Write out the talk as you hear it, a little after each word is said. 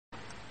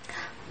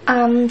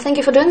Thank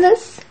you for doing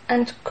this.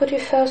 And could you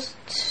first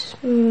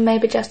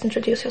maybe just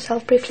introduce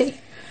yourself briefly?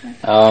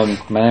 My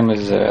name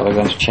is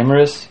Alexander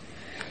Chemeris,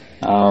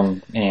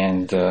 and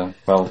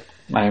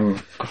I'm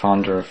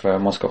co-founder of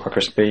Neuron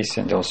Hackerspace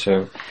and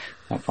also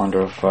a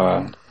founder of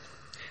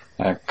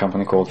a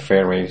company called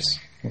Fairwaves.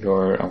 We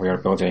are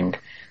building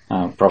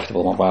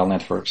profitable mobile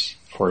networks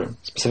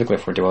specifically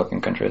for developing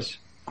countries.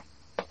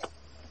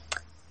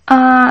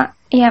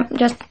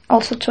 Just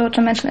also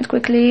to mention it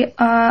quickly,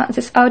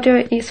 this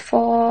audio is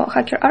for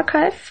Hacker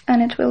Archive,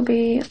 and it will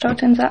be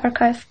stored in the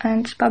archive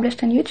and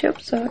published on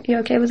YouTube. So you're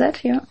okay with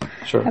that? You're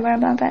Sure. aware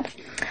about that?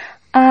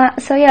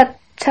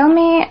 Tell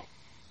me.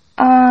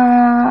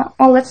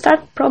 Let's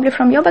start probably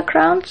from your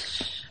background.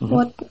 Mm-hmm.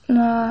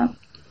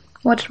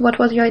 What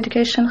was your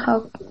education?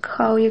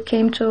 How you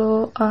came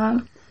to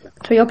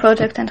your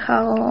project, and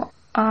how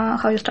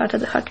you started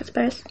the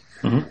Hackerspace?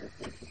 Mm-hmm.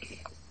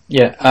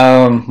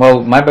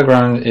 My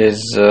background is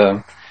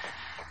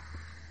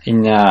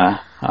in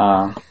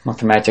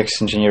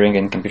mathematics, engineering,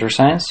 and computer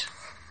science.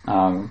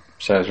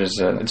 So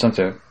it's not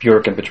a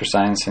pure computer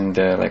science in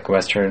the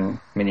Western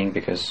meaning,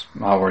 because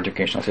our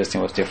educational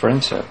system was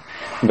different.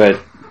 But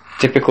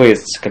typically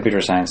it's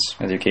computer science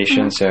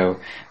education. Mm-hmm. So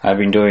I've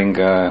been doing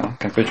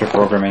computer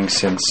programming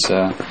since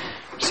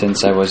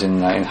I was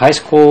in high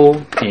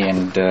school,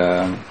 and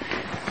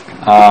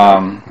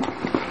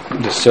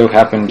just so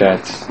happened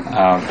that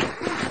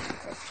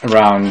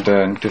around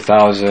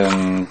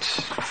 2008-9,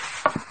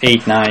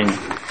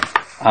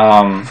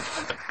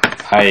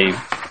 I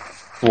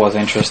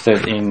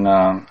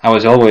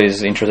was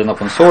always interested in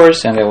open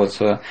source, and I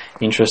was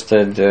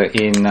interested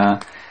in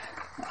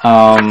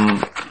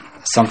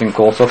something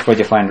called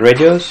software-defined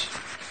radios.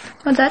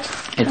 What's that?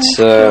 It's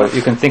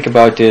you can think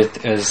about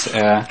it as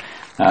a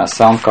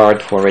sound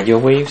card for radio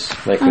waves.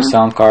 Like with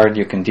sound card,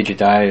 you can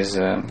digitize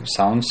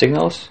sound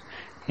signals.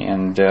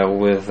 And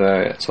with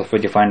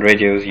software-defined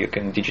radios, you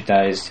can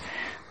digitize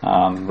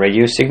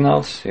radio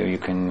signals. So you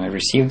can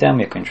receive them,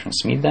 you can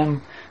transmit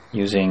them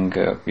using.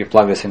 You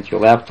plug this into your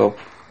laptop,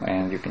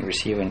 and you can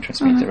receive and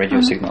transmit the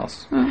radio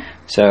signals.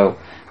 So,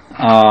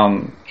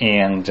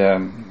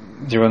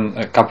 there were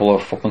a couple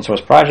of open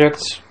source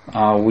projects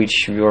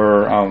which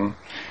were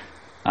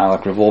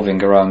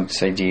revolving around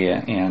this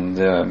idea, and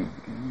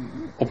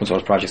open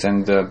source projects,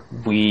 and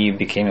we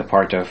became a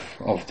part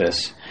of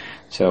this.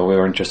 So we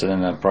were interested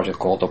in a project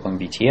called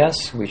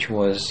OpenBTS, which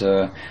was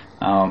a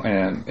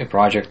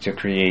project to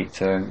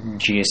create a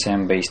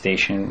GSM base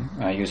station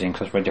using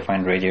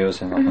software-defined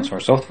radios and open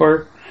source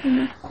software.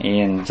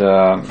 And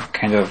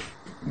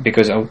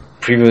because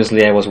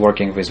previously I was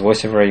working with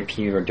voice over IP,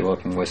 we were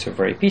developing voice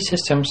over IP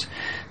systems.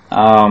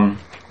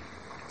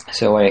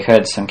 So I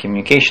had some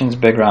communications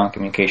background,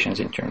 communications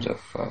in terms of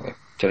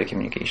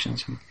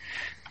telecommunications and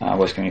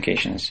voice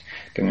communications.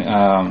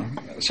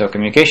 So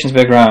communications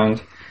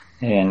background.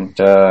 And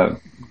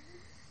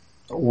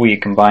we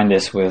combined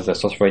this with the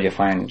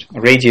software-defined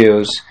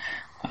radios,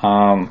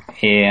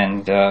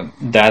 and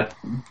that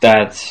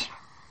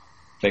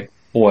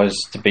was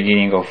the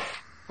beginning of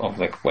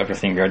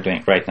everything we are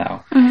doing right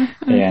now.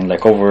 And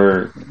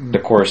over the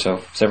course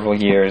of several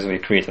years, we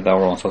created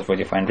our own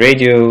software-defined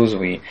radios.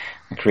 We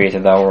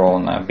created our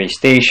own base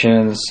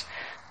stations,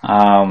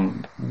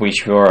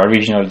 which were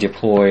originally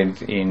deployed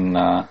in,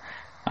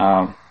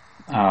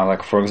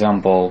 for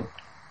example,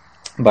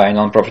 by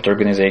non-profit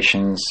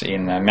organizations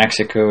in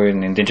Mexico,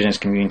 in indigenous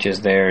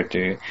communities there,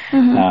 to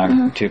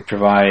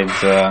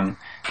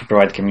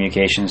provide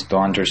communications to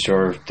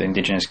underserved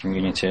indigenous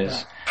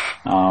communities,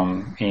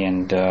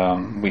 and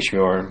which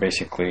were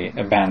basically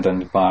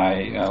abandoned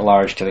by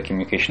large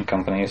telecommunication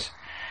companies.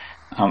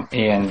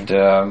 And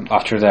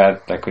after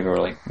that, we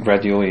were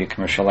gradually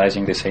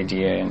commercializing this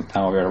idea, and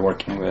now we are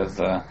working with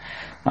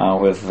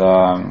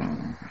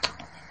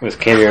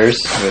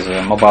carriers, with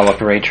mobile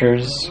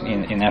operators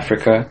in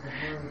Africa.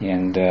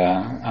 And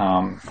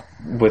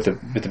with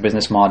the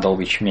business model,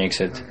 which makes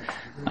it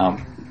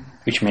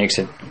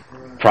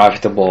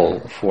profitable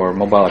for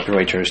mobile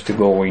operators to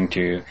go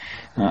into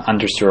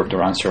underserved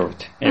or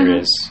unserved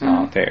areas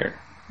there,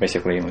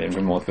 basically in the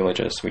remote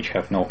villages which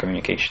have no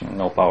communication,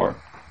 no power.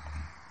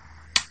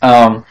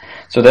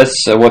 So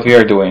that's what we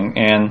are doing,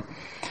 and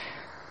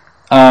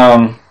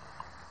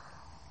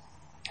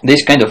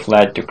this kind of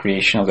led to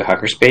creation of the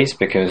Hackerspace,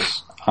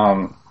 because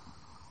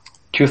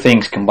two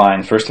things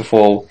combined. First of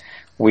all,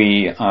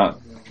 we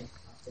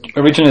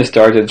originally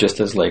started just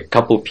as few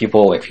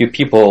people,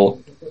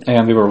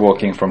 and we were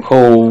working from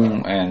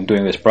home and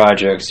doing these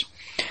projects.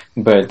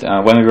 But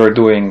when we were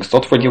doing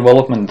software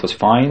development, it was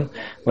fine.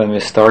 When we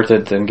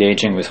started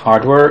engaging with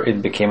hardware,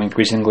 it became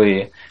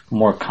increasingly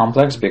more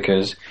complex,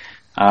 because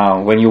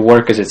when you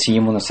work as a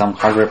team on some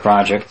hardware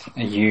project,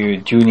 you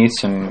do need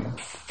some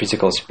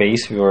physical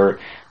space where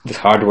this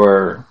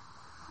hardware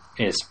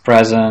is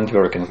present,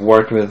 where we can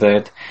work with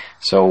it.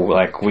 So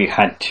we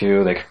had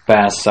to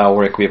pass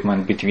our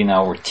equipment between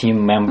our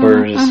team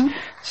members,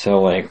 So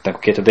like,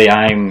 okay, today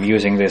I'm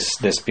using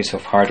this piece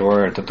of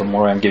hardware.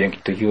 Tomorrow I'm giving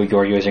it to you.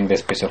 You're using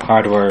this piece of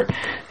hardware,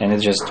 and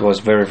it just was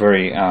very,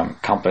 very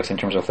complex in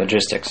terms of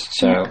logistics.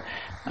 So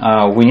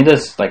we needed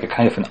like a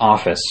kind of an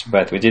office,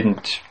 but we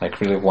didn't like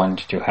really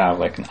want to have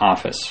like an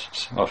office.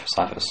 So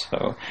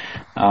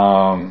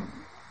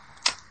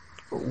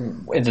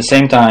at the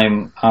same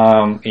time,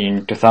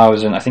 in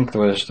 2000, I think it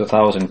was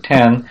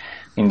 2010.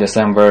 In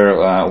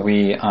December,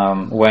 we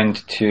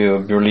went to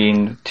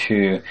Berlin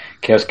to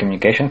Chaos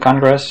Communication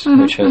Congress,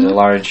 which is a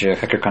large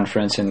hacker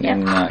conference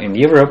in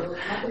Europe,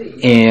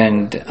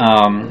 and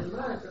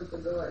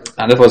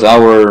that was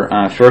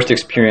our first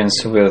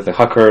experience with the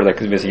hacker, like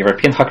with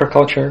European hacker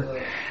culture,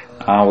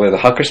 with the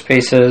hacker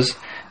spaces,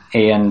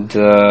 and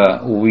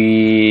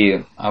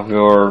we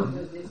were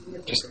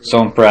just so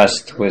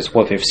impressed with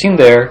what we've seen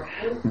there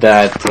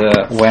that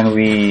when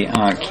we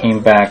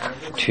came back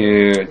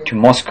to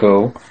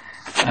Moscow.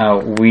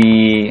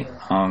 We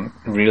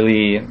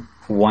really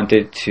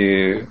wanted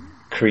to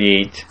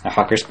create a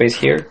hackerspace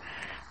here.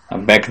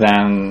 Back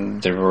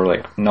then, there were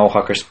like no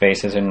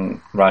hackerspaces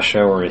in Russia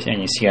or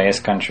any CIS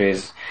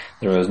countries.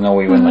 There was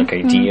no even like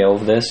idea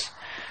of this.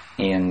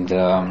 And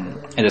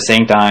at the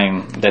same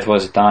time, that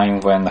was a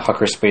time when the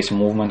hackerspace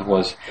movement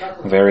was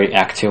very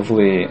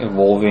actively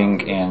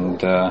evolving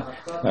and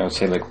I would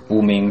say like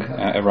booming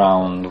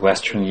around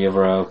Western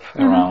Europe,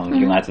 around the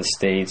United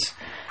States.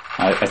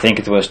 I think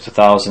it was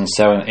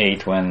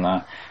 2007-8 when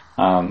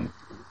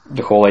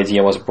the whole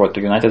idea was brought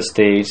to the United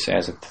States,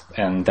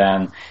 and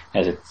then,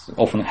 as it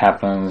often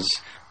happens,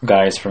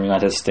 guys from the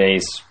United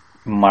States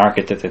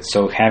marketed it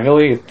so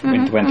heavily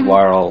it went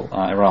viral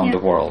around the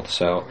world.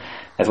 So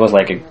it was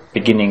like a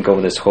beginning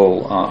of this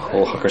whole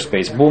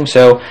hackerspace boom.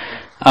 So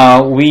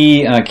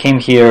we came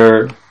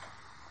here.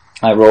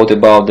 I wrote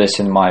about this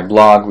in my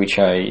blog, which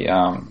I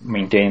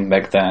maintained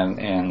back then,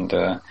 and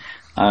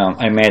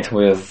I met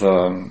with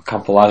a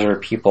couple other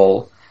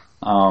people.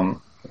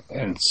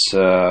 It's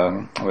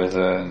with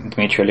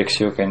Dmitry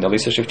Alexiuk and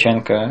Alisa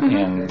Shevchenko,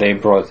 and they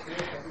brought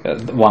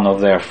one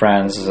of their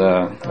friends,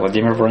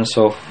 Vladimir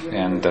Vorontsov,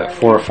 and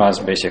four of us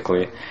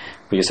basically.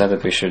 We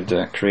decided we should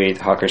create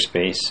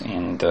hackerspace,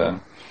 and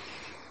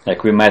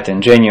like we met in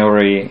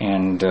January,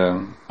 and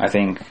I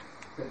think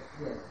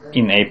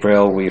in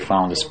April we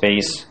found a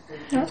space.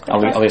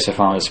 Alisa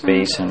found a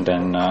space, and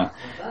then I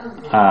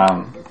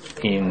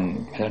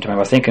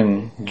think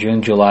in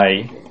June,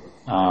 July,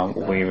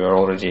 we were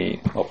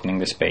already opening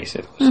the space.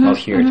 It was not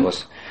here; it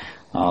was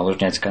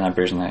Luzhnetska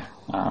Nabережная.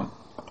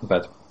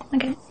 But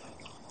okay.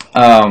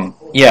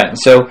 Yeah.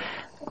 So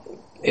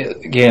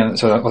again,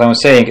 so what I'm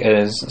saying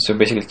is, so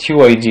basically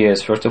two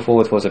ideas. First of all,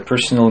 it was a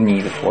personal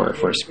need for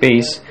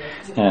space,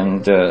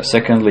 and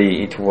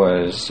secondly, it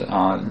was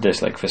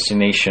this like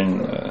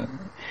fascination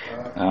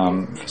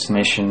of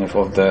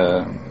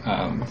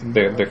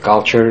the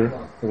culture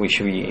which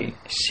we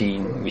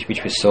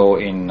saw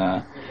in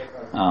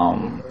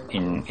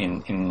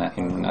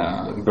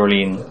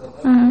Berlin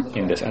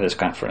in at this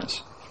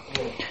conference.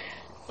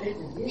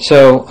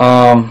 So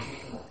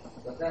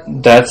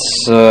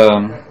that's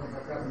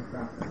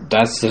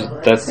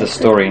the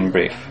story in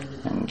brief.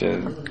 And,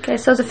 okay,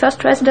 so the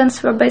first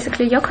residents were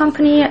basically your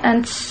company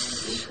and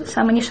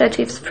some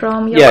initiatives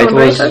from your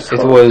collaborators.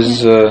 It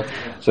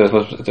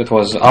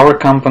was our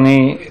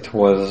company. It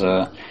was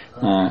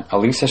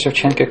Alisa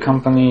Shevchenko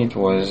company. It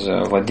was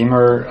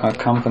Vladimir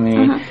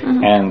company,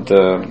 and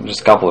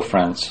just a couple of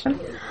friends.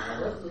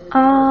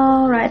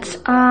 All right.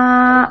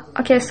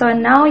 Okay, so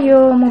now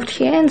you moved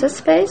here in this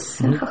space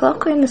in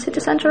Khokhovka, in the city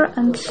center,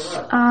 and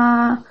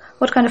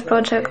what kind of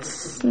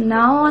projects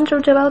now under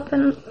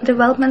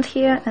development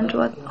here, and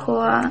who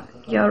are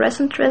your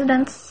recent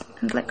residents,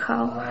 and like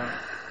how?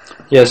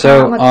 Yeah,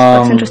 so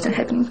what's interesting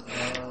happening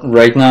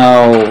right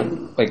now?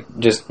 Like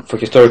just for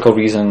historical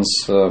reasons,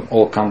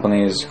 all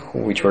companies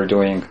which were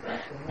doing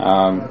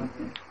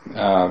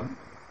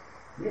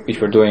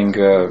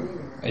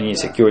any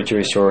security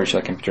research,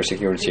 like computer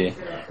security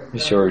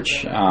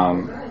research,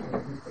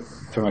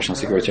 information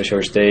security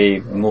research, they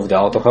moved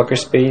out of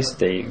hackerspace.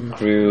 They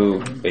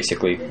grew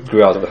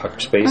out of the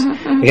hackerspace.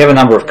 We have a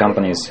number of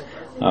companies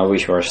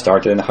which were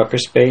started in the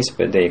hackerspace,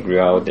 but they grew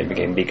out, they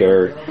became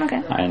bigger,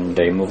 and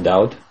they moved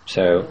out.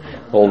 So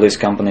all these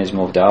companies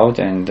moved out,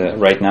 and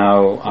right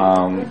now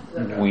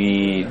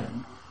we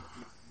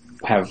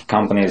have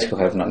companies who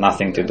have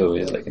nothing to do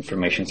with like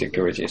information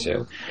security.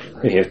 So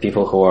we have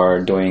people who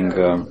are doing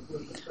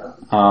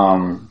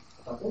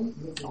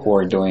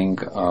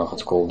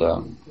what's called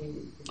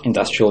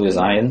industrial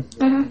design.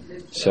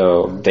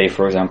 So they,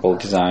 for example,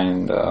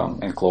 designed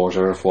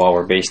enclosure for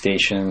our base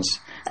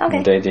stations.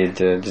 Okay. They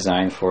did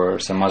design for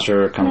some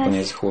other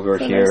companies who were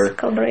here.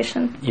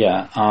 Collaboration.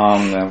 Yeah,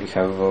 and we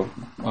have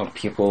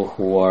people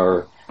who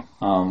are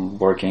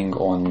working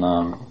on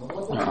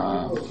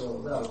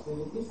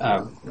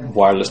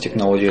wireless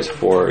technologies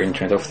for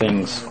Internet of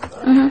Things.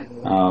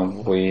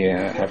 We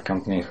have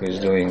company who is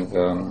doing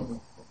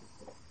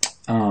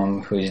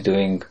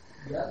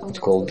what's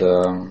called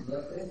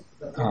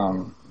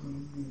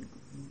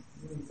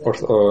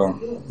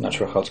not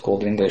sure how it's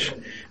called in English.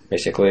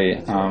 Basically,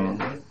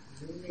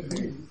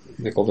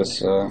 they call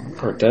this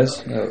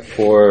orthez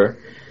for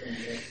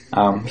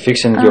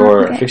fixing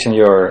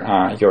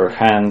your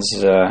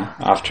hands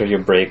after you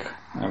break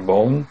a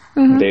bone.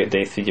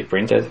 They 3D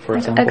print it, for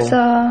example.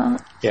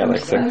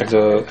 Like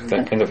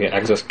kind of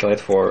exoskeleton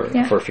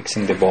for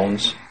fixing the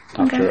bones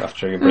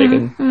after you break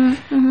it.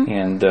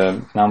 And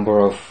a number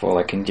of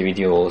like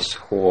individuals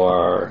who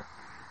are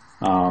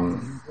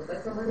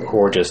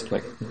just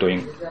like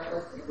doing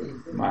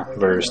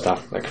various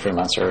stuff, like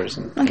freelancers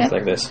and things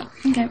like this.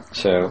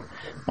 So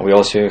we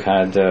also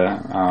had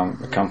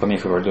a company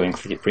who were doing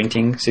 3D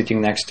printing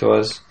sitting next to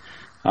us.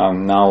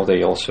 Now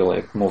they also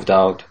like moved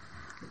out.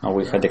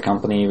 We had a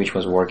company which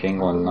was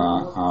working on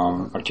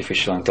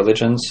artificial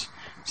intelligence,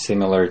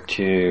 similar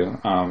to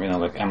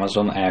like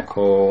Amazon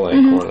Echo,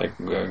 or like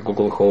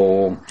Google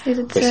Home. Is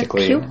it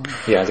basically Cube?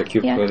 The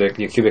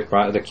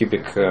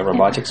cubic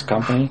robotics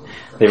company.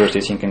 They were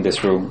sitting in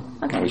this room,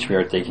 which we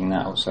are taking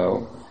now.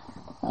 So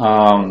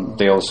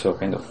they also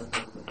kind of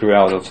grew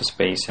out of the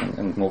space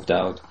and moved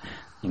out.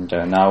 And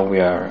now we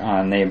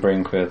are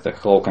neighboring with the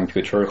Hello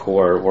Computer, who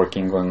are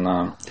working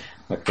on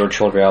like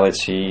virtual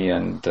reality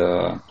and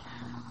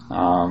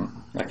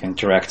like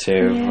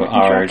interactive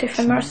art,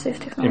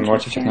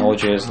 immersive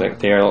technologies. Like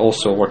they are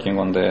also working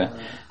on the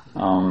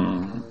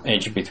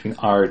edge between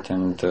art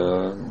and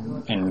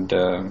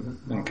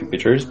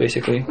computers,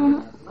 basically.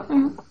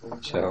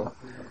 So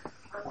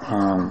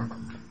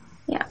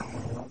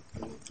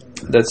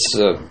that's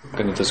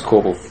kind of the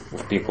scope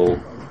of people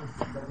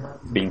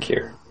being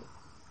here.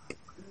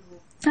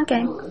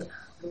 Okay.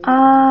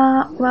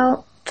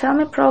 Well, tell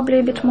me probably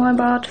a bit more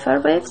about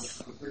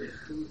Fairwaves.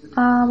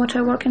 What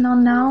you're working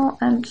on now,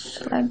 and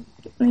like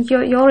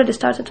you already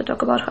started to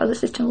talk about how the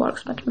system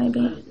works, but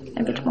maybe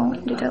a bit more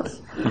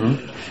details.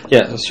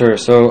 Yeah, sure.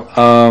 So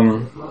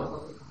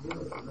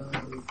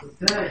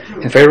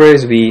in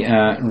Fairwaves, we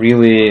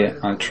really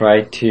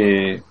try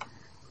to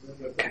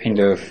kind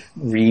of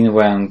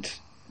reinvent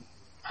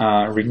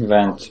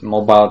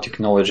mobile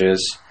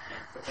technologies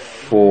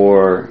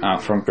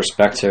from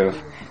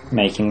perspective,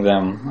 making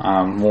them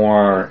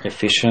more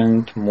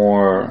efficient,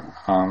 more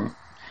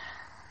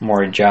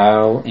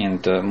agile,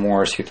 and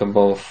more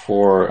suitable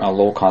for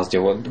low cost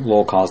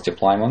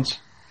deployments.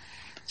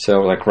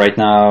 So, like right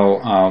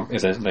now,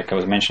 as I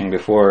was mentioning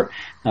before,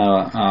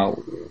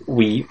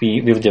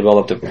 we've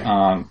developed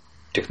a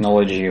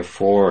technology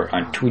for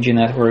 2G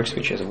networks,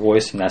 which is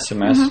voice and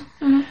SMS,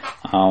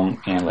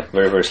 and like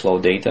very, very slow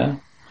data.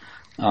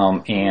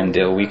 And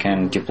we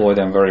can deploy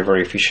them very,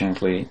 very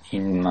efficiently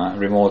in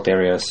remote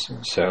areas.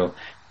 So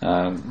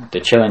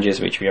the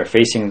challenges which we are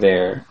facing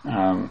there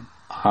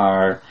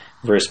are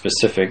very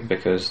specific,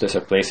 because these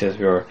are places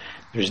where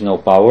there's no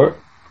power,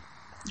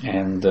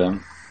 and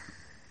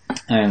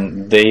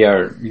they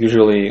are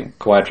usually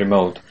quite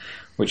remote,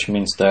 which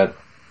means that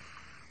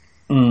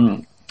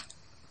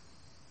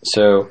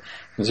so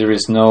there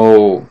is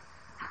no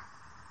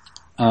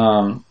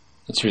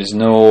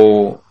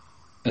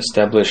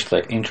established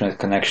like internet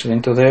connection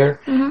into there,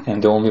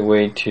 and the only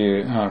way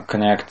to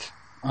connect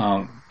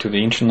to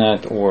the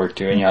internet or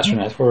to any other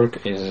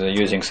network is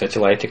using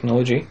satellite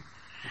technology,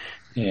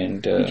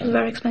 and which is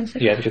very expensive.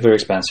 Yeah, which is very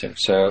expensive.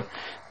 So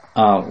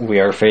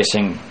we are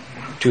facing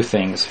two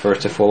things.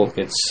 First of all,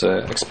 it's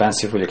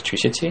expensive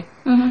electricity,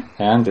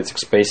 and it's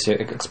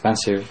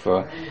expensive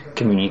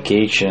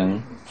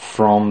communication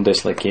from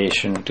this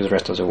location to the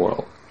rest of the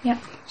world. Yeah.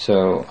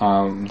 So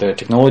the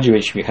technology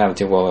which we have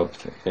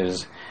developed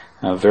is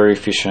very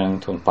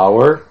efficient on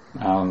power,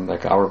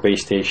 like our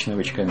base station,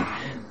 which can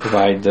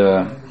provide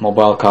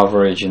mobile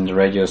coverage in the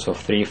radius of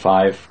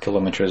 3-5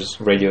 kilometers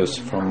radius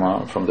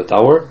from the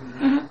tower.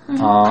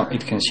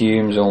 It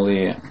consumes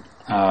only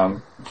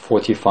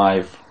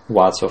 45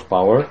 watts of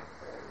power,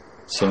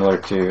 similar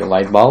to a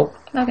light bulb.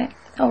 Okay.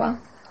 Oh wow.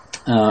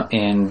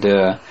 And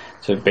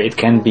so it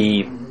can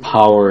be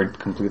powered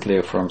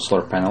completely from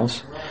solar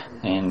panels,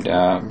 and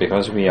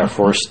because we are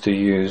forced to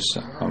use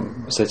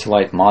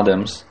satellite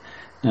modems,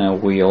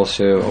 we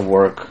also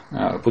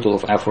put a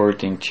lot of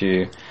effort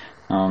into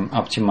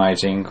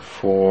optimizing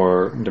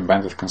for the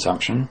bandwidth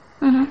consumption.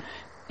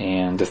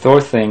 And the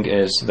third thing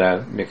is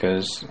that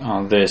because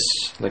these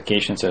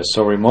locations are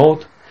so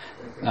remote,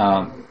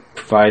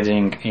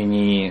 providing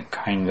any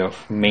kind of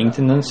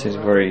maintenance is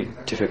very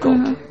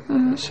difficult.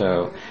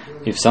 So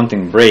if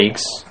something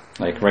breaks,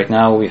 like right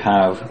now we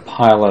have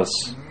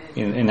pilots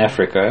in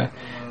Africa,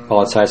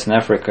 pilot sites in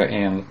Africa,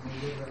 and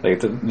like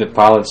the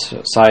pilot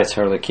sites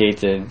are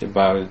located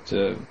about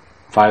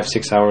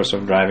 5-6 hours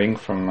of driving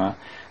from a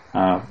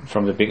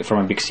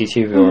big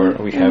city where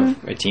we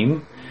have a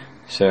team.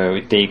 So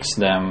it takes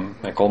them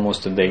like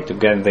almost a day to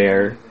get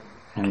there,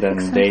 and then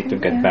a day to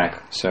get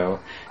back. So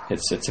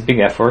it's a big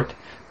effort.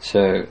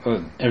 So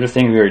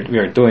everything we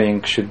are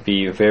doing should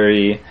be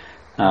very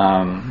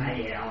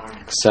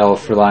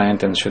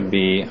self-reliant, and should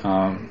be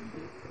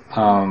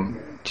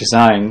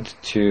designed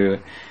to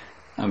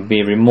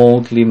be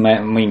remotely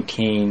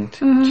maintained,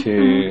 to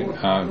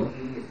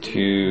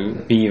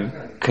be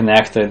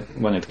connect it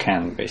when it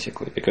can,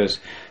 basically. Because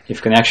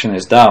if connection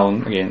is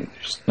down, again,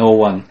 there's no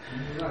one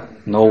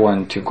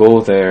to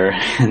go there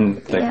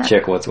and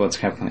check what's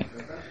happening.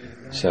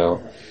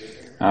 So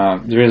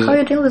there is. How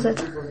you deal with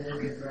it?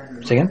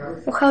 Say again?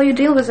 How you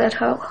deal with it?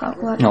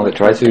 No, we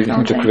try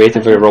to create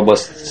a very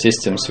robust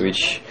systems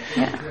which,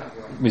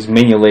 with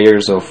many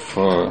layers of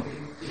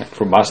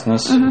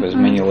robustness, with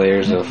many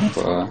layers of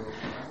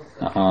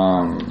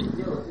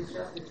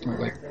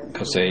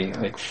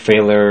like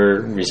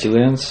failure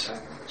resilience.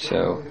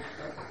 So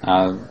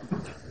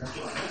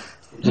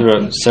there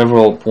are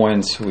several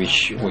points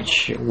which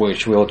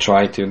will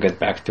try to get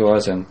back to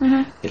us, and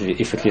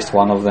if at least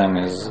one of them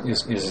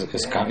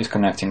is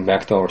connecting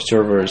back to our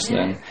servers,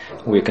 then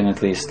we can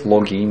at least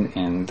log in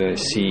and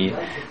see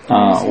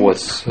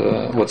what's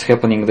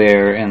happening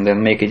there, and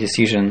then make a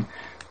decision.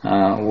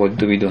 What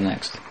do we do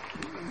next?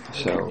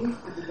 So,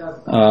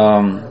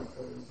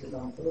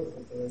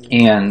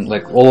 and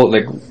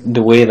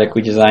the way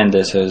we designed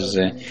this is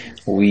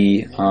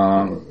we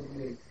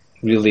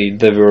really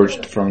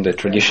diverged from the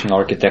traditional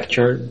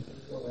architecture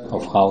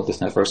of how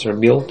these networks are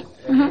built,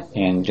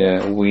 and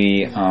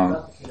we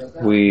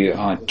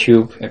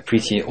took a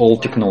pretty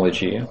old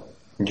technology,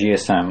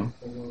 GSM.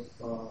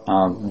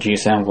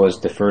 GSM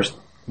was the first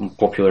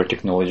popular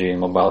technology in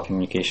mobile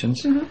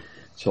communications.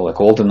 So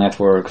all the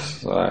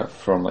networks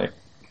from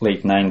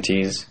late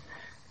 90s,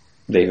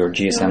 they were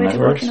GSM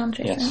networks.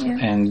 Yes,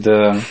 and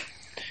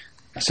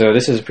so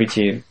this is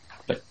pretty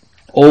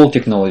old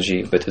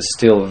technology, but it's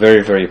still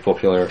very, very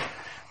popular.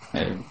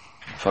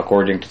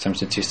 According to some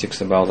statistics,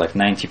 about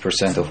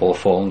 90% of all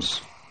phones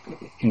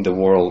in the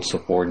world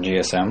support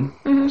GSM.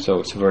 So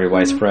it's very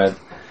widespread.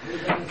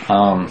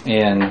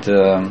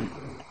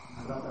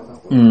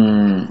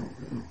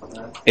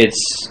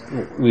 It's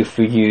if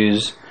we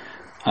use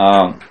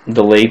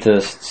the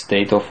latest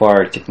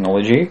state-of-art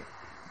technology,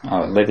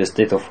 latest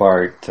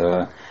state-of-art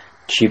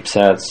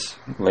chipsets,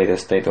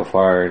 latest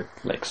state-of-art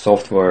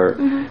software,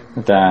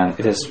 then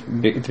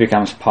it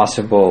becomes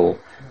possible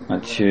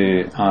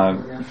to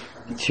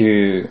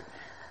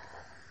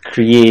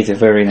create a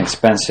very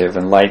inexpensive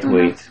and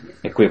lightweight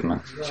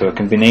equipment. So a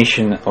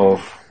combination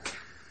of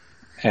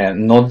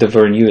not the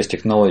very newest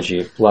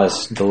technology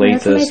plus the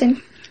latest,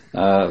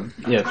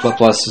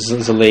 plus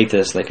the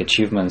latest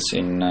achievements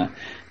in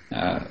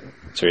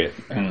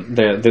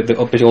the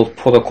optical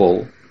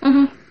protocol,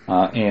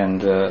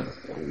 and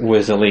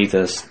with the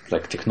latest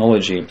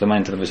technology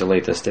implemented with the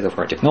latest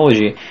state-of-art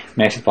technology,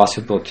 makes it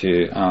possible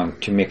to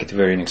make it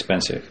very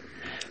inexpensive.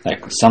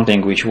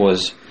 Something which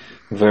was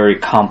very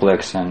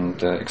complex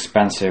and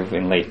expensive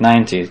in late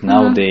 90s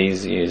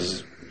nowadays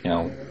is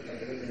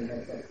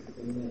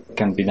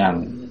can be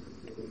done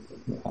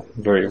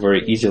very,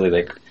 very easily.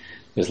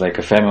 There's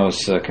a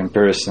famous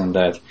comparison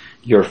that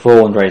your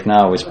phone right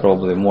now is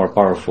probably more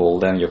powerful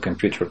than your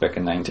computer back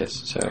in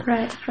 90s. So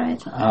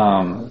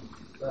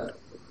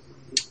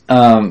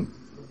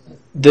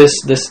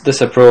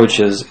this approach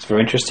is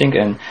very interesting,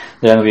 and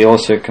then we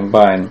also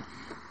combine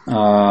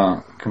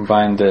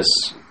this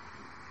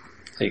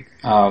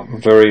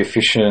very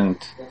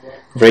efficient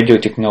radio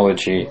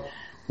technology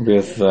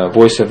with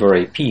voice over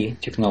IP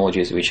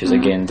technologies, which is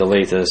again the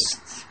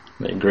latest,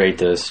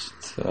 greatest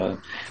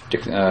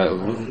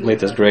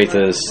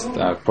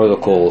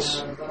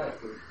protocols.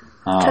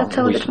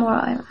 Tell a bit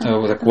more.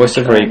 Voice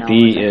over IP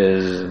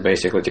is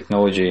basically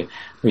technology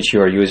which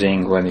you are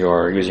using when you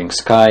are using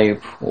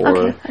Skype,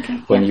 or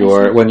when you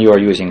are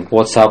using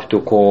WhatsApp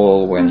to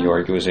call, when you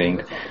are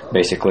using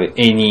basically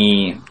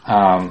any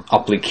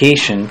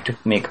application to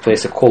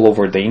place a call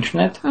over the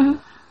internet.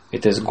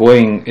 It is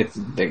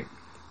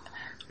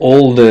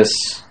all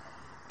these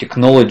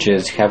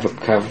technologies have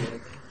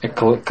a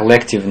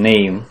collective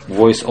name: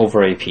 voice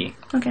over IP,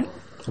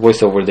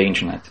 voice over the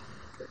internet.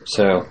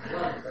 So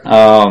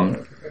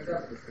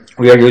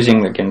we are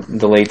using again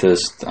the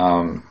latest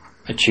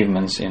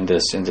achievements in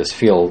this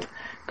field,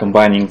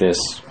 combining this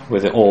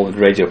with the old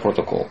radio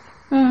protocol,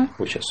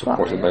 which is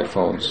supported by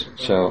phones.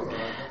 So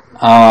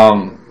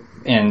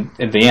and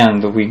at the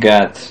end we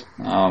got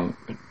a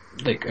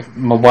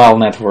mobile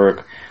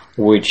network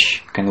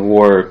which can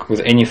work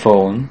with any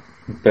phone,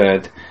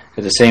 but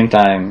at the same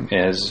time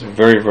is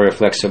very, very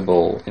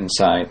flexible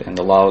inside and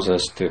allows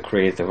us to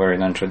create a very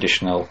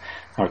non-traditional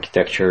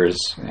architectures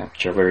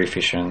which are very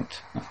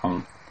efficient,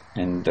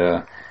 and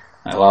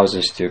allows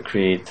us to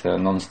create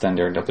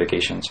non-standard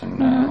applications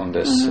on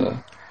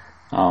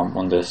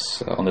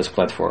this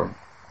platform,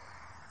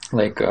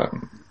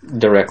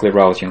 directly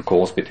routing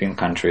calls between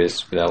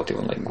countries without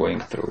even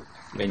going through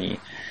any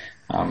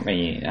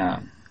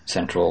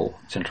central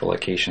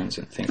locations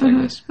and things like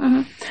this.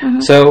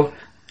 So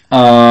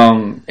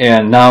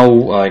and now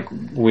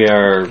we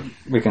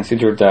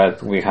consider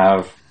that we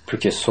have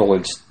pretty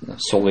solid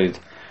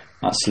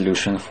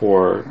solution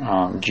for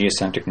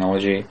GSM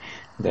technology.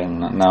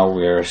 Then now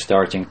we are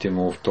starting to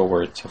move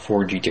towards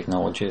 4G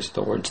technologies,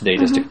 towards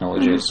data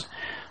technologies,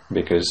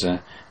 because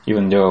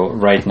even though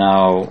right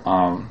now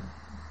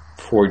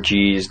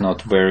 4G is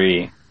not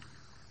very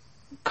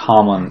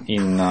common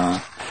in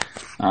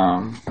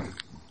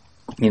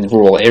in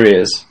rural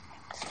areas.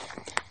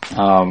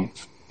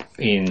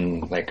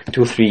 In like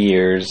 2-3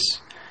 years,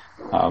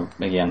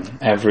 again,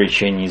 every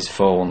Chinese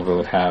phone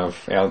will have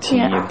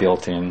LTE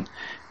built in,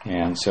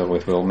 and so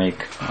it will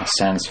make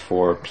sense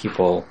for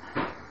people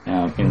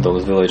in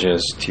those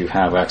villages to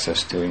have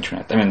access to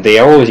internet. I mean, they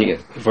are already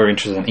very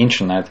interested in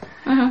internet,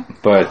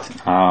 but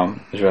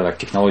there are like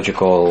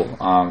technological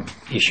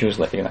issues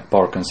like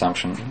power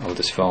consumption of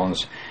these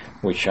phones,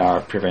 which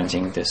are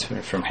preventing this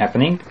from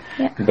happening.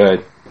 Yeah.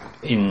 But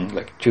in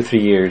like 2-3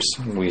 years,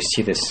 we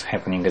see this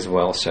happening as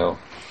well. So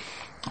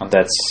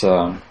that's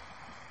our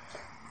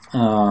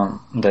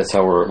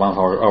one of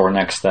our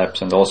next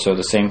steps, and also at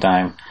the same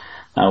time.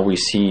 We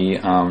see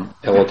a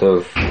lot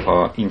of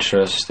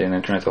interest in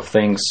Internet of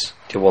Things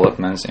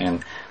developments,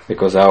 and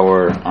because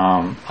our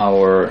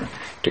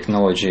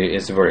technology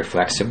is very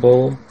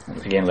flexible.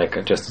 Again,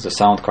 like just as a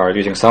sound card,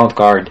 using sound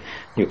card,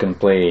 you can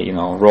play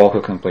rock,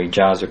 you can play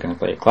jazz, you can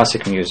play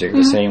classic music.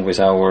 The same with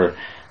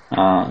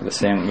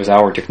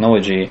our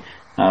technology.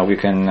 We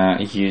can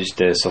use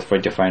the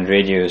software-defined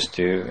radios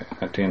to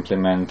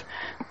implement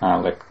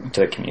like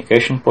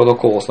telecommunication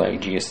protocols like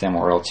GSM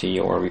or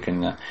LTE, or we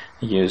can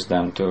use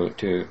them to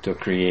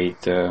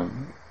create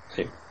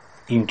like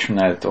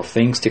Internet of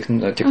Things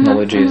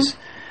technologies.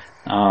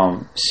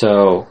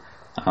 So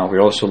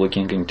we're also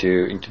looking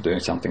into doing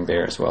something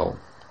there as well.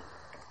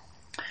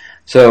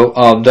 So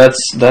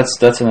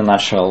that's in a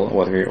nutshell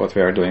what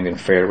we are doing in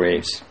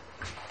Fairwaves.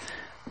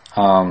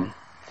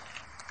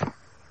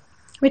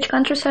 Which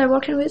countries are you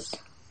working with?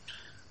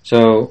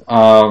 So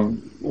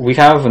we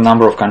have a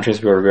number of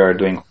countries where we are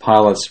doing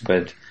pilots,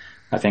 but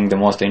I think the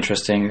most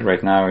interesting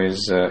right now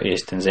is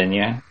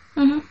Tanzania.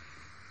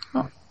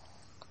 Oh,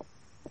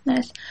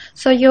 nice.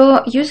 So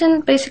you're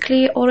using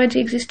basically already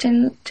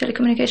existing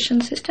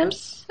telecommunication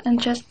systems and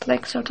just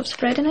like sort of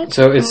spreading it?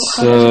 So it's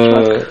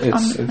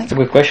a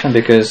good question,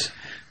 because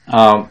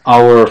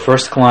our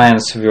first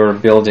clients, we were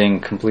building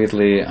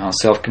completely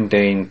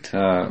self-contained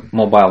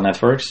mobile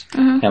networks,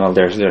 and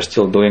they're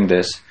still doing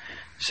this.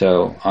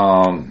 So,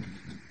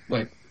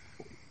 like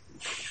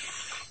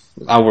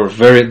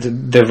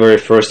the very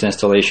first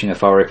installation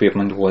of our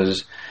equipment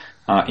was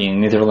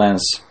in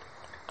Netherlands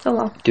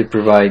to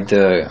provide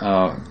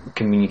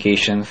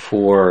communication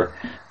for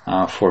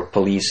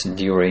police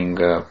during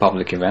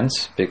public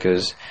events,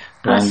 because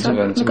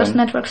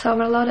networks are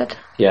overloaded.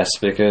 Yes,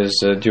 because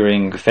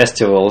during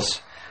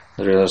festivals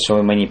there are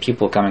so many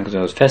people coming to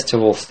those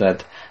festivals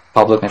that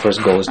public networks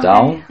goes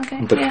down.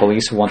 The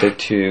police wanted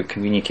to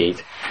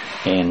communicate,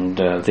 and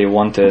they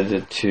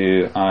wanted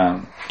to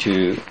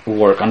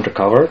work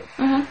undercover.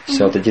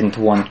 So they didn't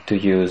want to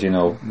use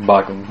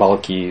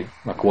bulky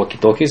like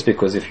walkie-talkies,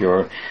 because if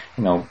you're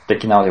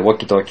taking out a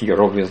walkie-talkie,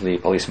 you're obviously a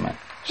policeman.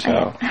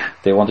 So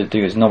they wanted to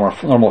use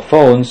normal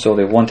phones. So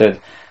they wanted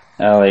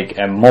like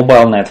a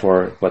mobile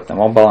network, but a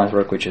mobile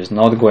network which is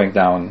not going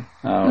down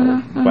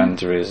when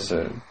there is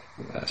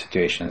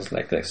situations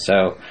like this.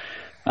 So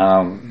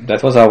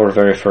that was our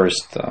very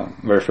first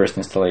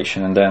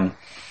installation, and then.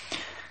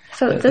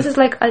 So this is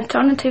like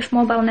alternative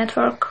mobile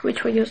network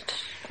which we used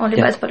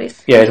only by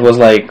police. Yeah, it was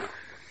like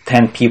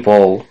 10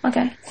 people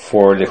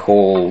for the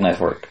whole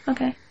network.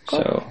 Okay. Cool.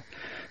 So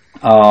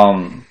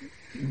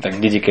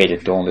like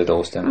dedicated to only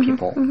those 10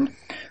 people.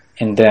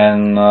 And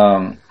then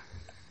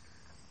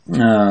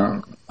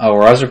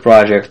our other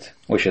project,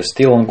 which is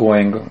still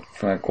ongoing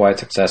quite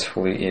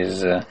successfully,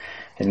 is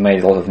it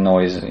made a lot of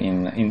noise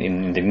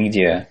in the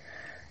media.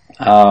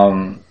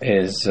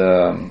 Is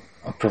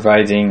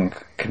providing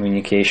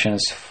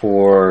communications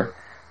for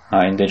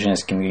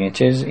indigenous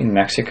communities in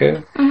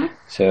Mexico.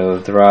 So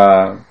there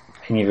are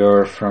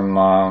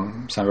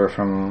somewhere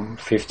from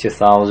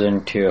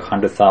 50,000 to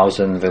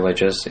 100,000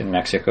 villages in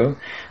Mexico,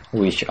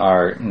 which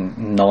are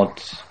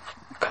not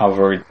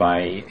covered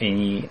by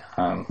any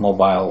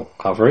mobile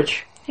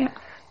coverage. Yeah.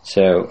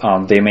 So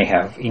they may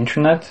have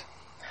internet,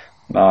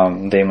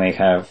 they may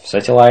have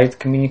satellite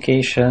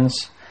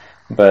communications,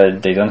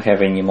 but they don't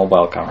have any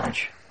mobile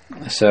coverage.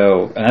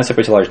 So, and that's a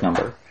pretty large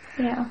number.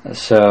 Yeah.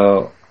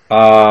 So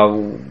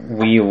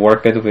we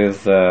worked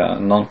with a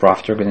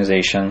non-profit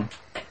organization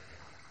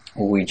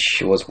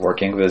which was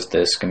working with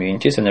these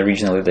communities, and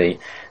originally they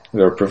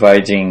were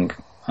providing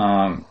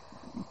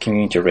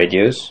community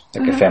radios,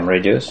 like FM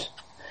radios.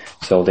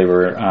 So they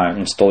were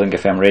installing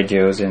FM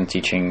radios and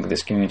teaching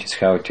these communities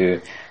how to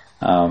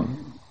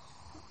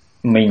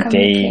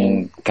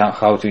maintain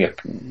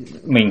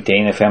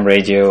FM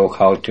radio,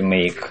 how to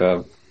make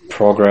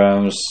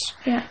programs.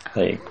 Yeah.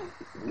 Like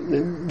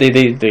they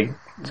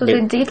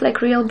did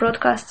like real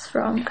broadcasts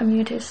from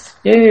communities.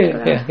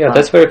 Yeah.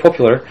 That's very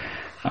popular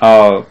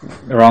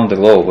around the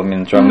globe. I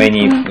mean, there are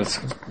many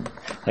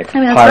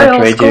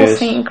pirate radios. School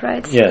thing,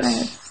 right?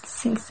 Yes.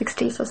 Since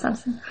 60s or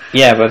something.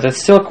 Yeah, but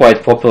it's still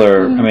quite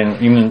popular. I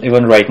mean,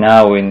 even right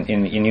now in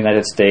the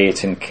United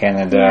States, in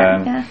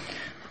Canada,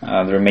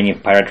 there are many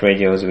pirate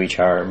radios which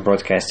are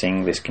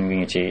broadcasting this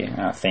community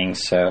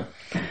things. So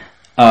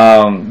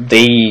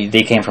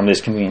they came from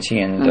this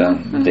community, and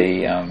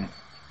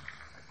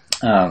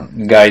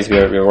guys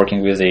we're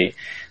working with, they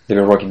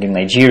they were working in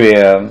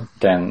Nigeria.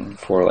 Then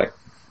for like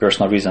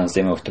personal reasons,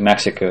 they moved to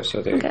Mexico, so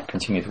they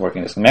continued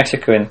working in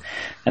Mexico. And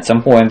at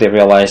some point, they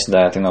realized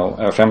that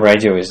FM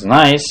radio is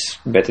nice,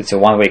 but it's a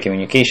one-way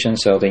communication,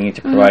 so they need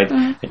to provide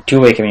a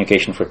two-way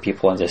communication for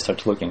people. And they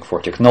started looking for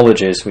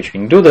technologies which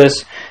can do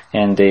this.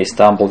 And they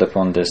stumbled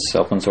upon this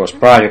open source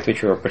project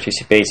which we were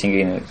participating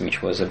in,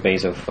 which was a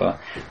base of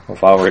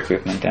our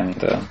equipment, and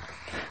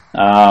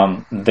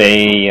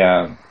they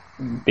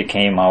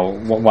became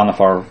one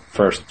of our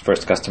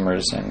first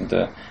customers, and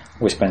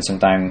we spent some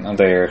time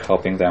there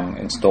helping them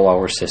install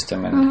our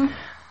system. And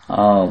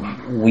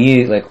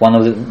we, like, one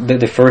of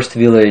the first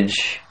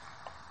village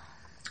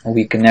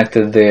we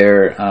connected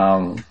there,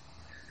 I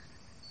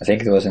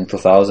think it was in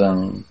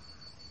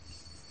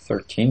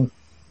 2013,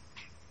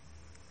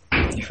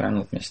 if I'm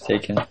not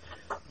mistaken.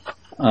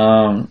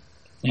 And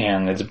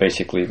it's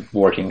basically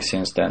working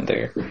since then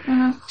there.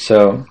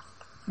 So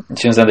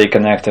since then they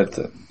connected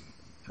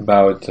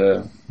about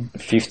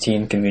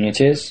 15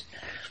 communities.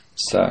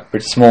 It's a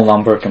pretty small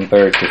number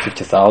compared to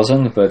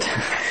 50,000, but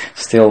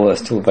still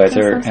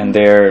better. Awesome. And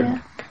they're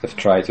kind of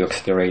try to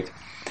accelerate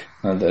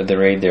the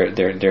rate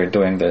they're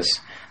doing this.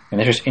 And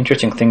the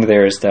interesting thing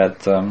there is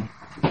that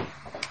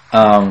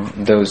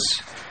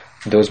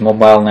those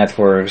mobile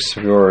networks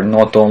were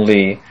not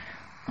only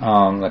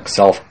like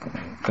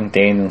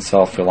self-contained and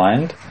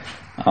self-reliant.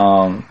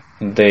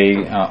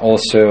 They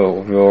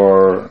also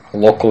were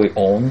locally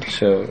owned,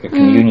 so a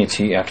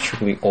community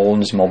actually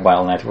owns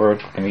mobile network.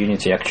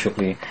 Community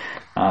actually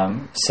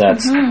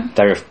sets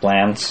tariff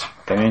plans.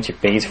 Community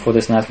pays for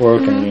this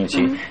network.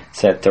 Community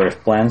set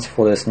tariff plans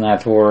for this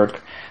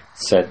network.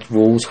 Set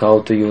rules how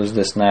to use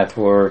this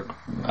network.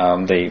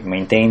 They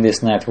maintain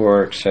this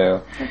network.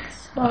 So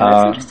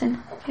that's interesting.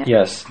 Yeah.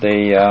 Yes,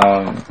 they.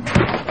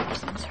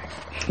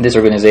 This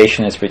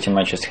organization is pretty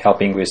much just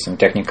helping with some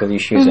technical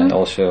issues, and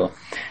also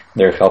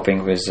they're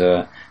helping with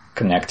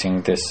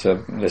connecting this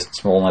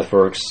small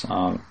networks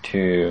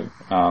to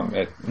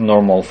a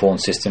normal phone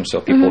system,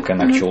 so people can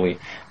actually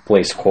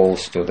place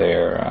calls to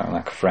their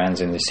like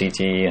friends in the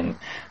city and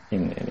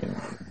in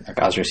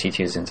like other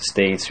cities in the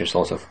States. There's a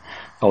lot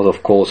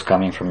of calls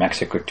coming from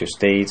Mexico to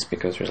States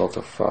because there's a lot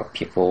of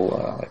people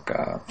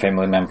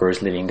family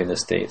members living in the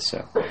States.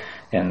 So,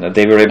 and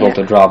they were able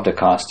to drop the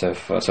cost of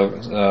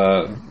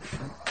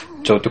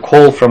so to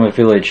call from a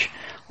village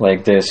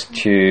like this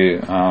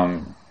to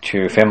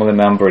a family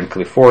member in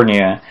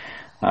California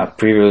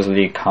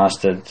previously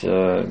costed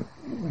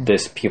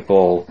these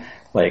people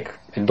like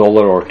 $1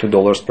 or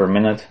 $2 per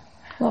minute.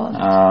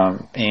 Wow.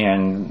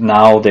 And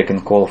now they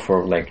can call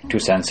for like 2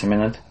 cents a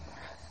minute.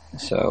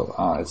 So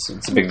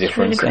it's a big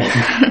difference. Really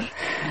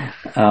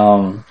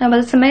no, but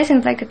it's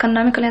amazing, like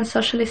economically and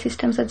socially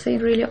systems that they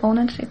really own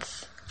it.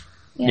 It's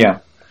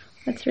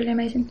that's really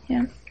amazing.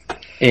 Yeah.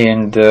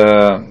 And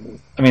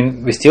I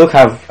mean, we still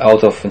have a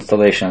lot of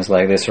installations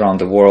like this around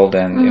the world,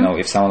 and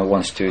if someone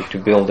wants to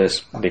build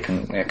this, they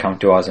can come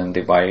to us and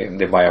they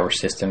buy our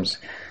systems.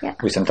 Yeah.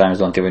 We sometimes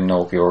don't even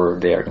know if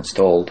they are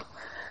installed.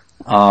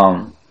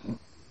 So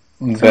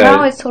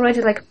now it's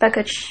already like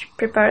package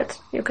prepared.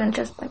 You can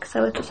just like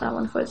sell it to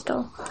someone for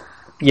install.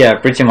 Yeah,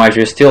 pretty much.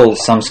 There's still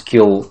some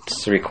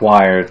skills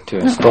required to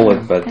install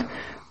it, but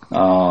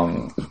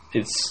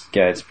it's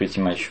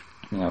pretty much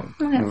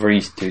very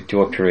easy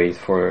to operate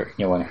for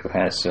anyone who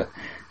has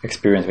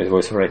experience with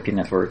voice over IP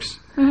networks.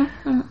 And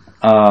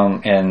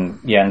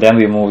then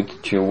we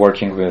moved to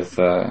working with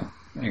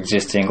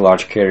existing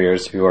large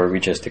carriers where we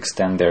just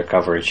extend their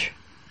coverage,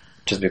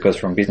 just because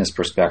from business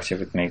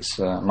perspective it makes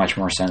much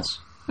more sense.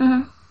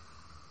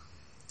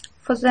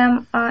 For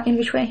them, in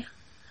which way?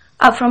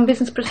 From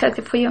business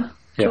perspective for you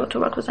to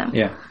work with them.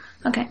 Yeah.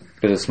 Okay.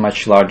 Because it's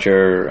much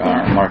larger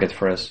market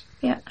for us.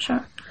 Yeah,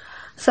 sure.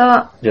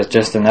 So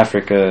just in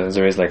Africa,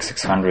 there is like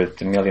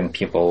 600 million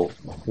people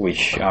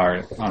which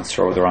are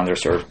unserved or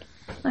underserved.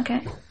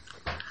 Okay.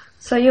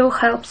 So you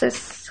help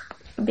these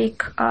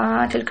big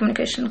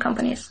telecommunication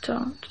companies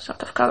to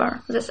sort of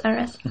cover these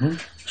areas.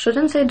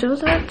 Shouldn't they do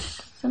that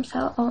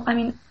themselves? Or, I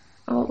mean,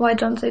 why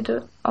don't they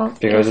do?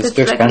 Because it's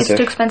too expensive. It's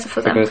too expensive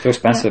for them. Because it's too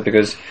expensive.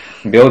 Because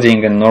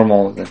building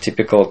a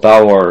typical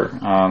tower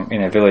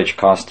in a village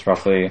costs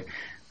roughly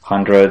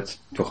 $100,000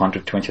 to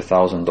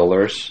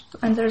 $120,000.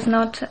 And there's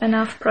not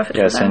enough profit.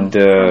 Yes, for them and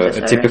a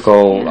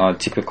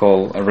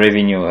typical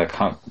revenue, like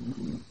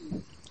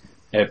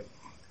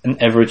an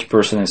average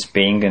person is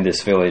paying in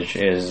this village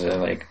is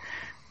like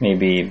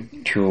maybe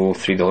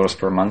 $2-3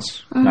 per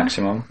month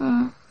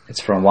maximum.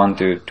 It's from $1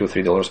 to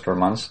 $3 per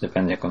month,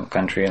 depending on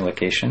country and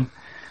location.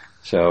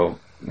 So,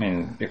 I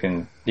mean, you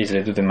can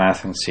easily do the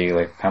math and see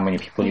like how many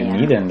people you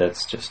need, and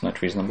that's just not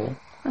reasonable.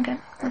 Okay,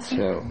 that's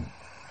so.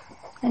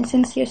 And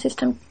since your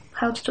system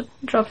helps to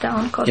drop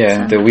down costs,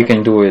 and we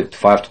can do it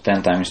 5 to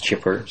 10 times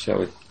cheaper,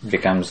 so it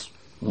becomes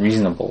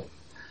reasonable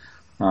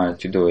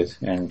to do it.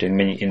 And in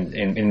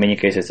many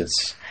cases,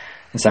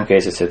 in some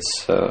cases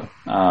it's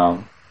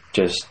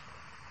just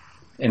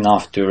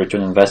enough to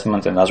return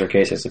investment. In other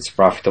cases, it's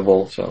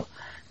profitable, so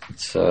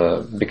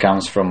it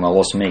becomes from a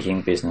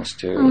loss-making business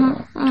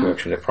to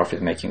actually a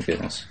profit-making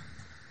business.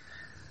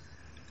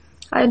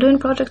 Are you doing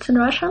projects in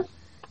Russia?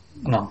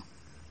 No.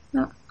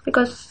 No,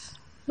 because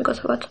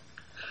of what?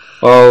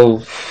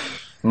 Well,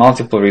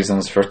 multiple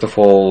reasons. First of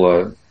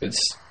all,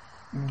 it's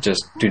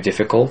just too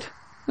difficult.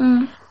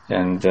 And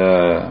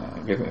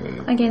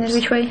again, in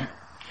which way?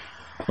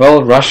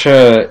 Well,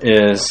 Russia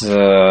is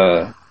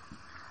a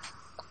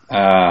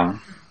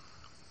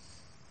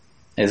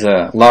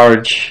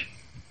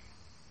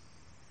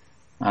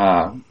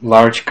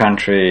large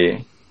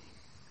country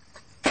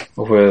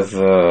with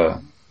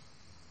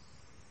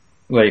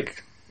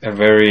like a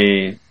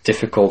very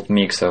difficult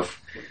mix of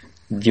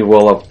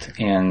developed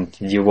and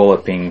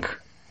developing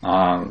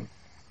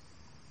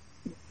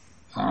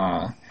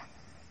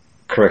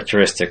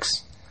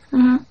characteristics.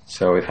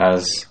 So it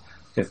has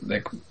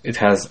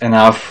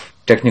enough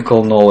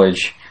technical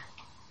knowledge.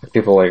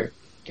 People have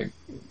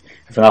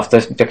enough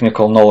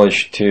technical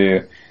knowledge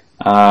to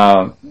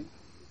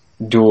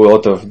do a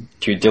lot of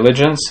due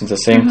diligence. At the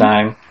same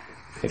time,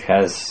 it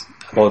has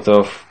a lot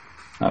of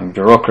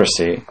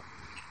bureaucracy.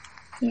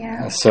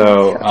 Yeah.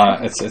 So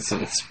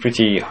it's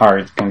pretty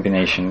hard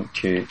combination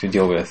to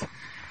deal with.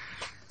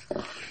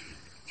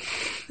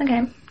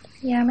 Okay.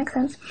 Yeah, makes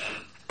sense.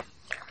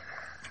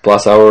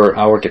 Plus,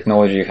 our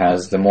technology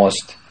has the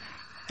most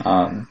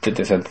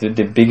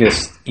the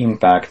biggest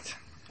impact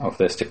of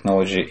this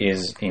technology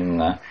is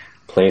in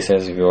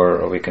places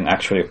where we can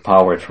actually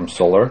power it from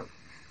solar,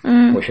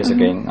 which is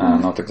again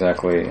not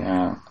exactly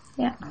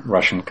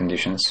Russian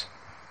conditions.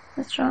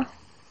 That's true.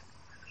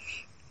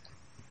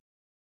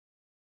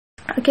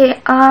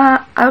 Okay,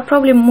 I'll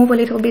probably move a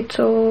little bit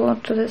to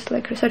this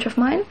like research of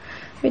mine,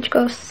 which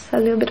goes a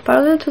little bit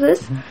parallel to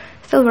this.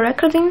 Still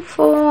recording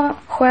for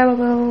whoever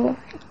will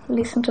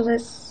listen to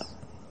this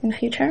in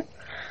future,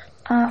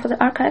 for the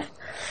archive.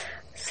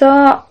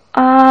 So,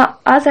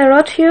 as I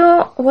wrote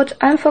you, what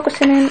I'm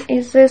focusing in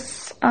is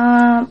this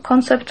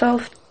concept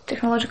of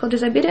technological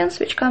disobedience,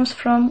 which comes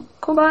from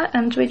Cuba,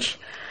 and which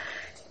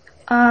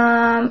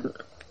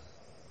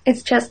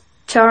it's just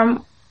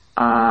term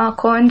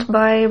coined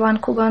by one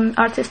Cuban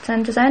artist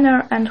and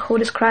designer, and who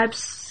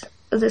describes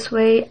this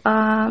way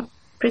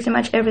pretty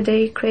much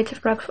everyday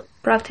creative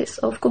practice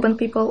of Cuban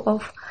people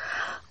of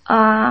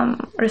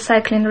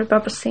recycling,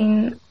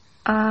 repurposing,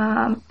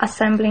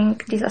 assembling,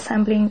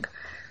 disassembling,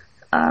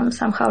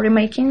 somehow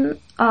remaking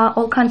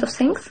all kinds of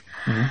things.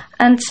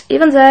 And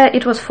even though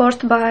it was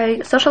forced by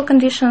social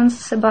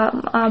conditions,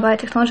 by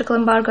technological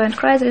embargo and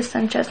crisis,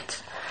 and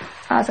just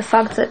the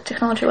fact that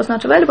technology was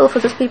not available for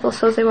these people,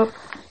 so they were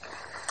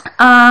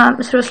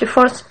seriously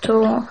forced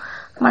to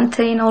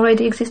maintain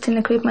already existing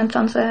equipment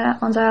on the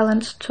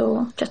island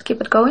to just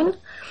keep it going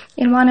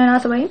in one or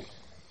another way.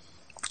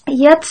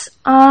 Yet,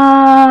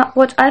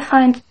 what I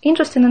find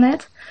interesting in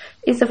it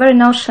is the very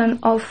notion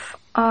of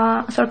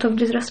sort of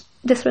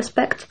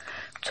disrespect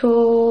to,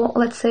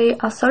 let's say,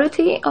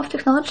 authority of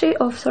technology,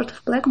 of sort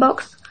of black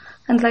box,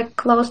 and like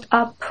closed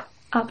up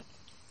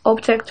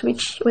object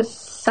which with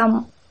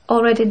some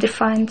already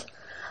defined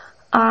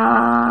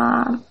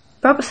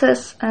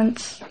purposes and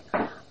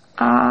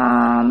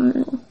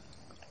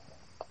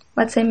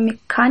let's say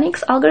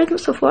mechanics,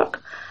 algorithms of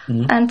work,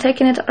 and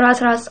taking it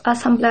rather as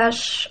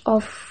assemblage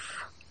of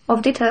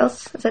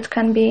details that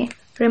can be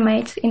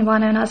remade in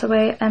one or another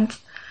way and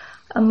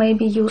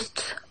maybe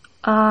used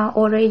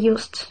or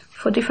reused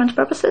for different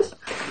purposes.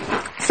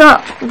 So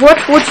what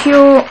would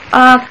you,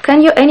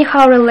 can you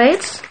anyhow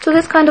relate to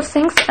this kind of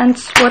things, and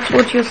what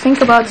would you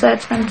think about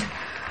that? And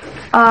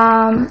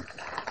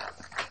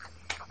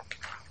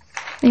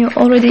you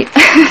already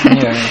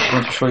yeah, I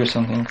want to show you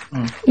something.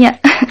 Yeah.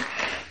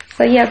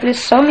 So yeah,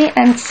 please show me,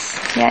 and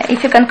yeah,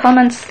 if you can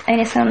comment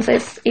anything on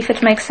this, if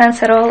it makes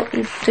sense at all,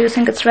 do you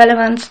think it's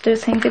relevant, do you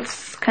think it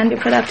can be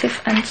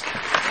productive, and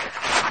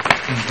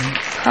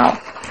how?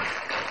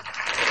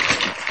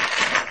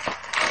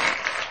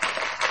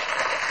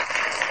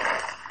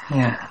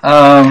 Yeah.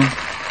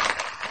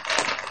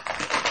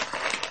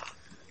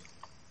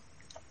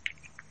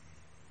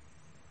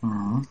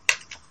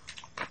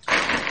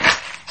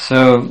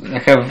 So I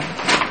have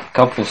a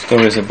couple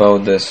stories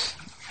about this.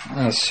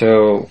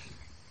 So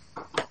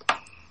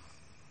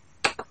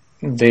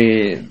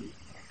they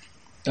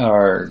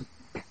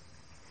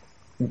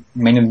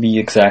may not be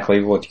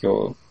exactly what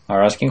you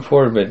are asking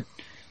for, but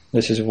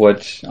this is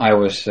what I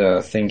was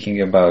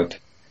thinking about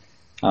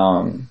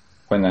when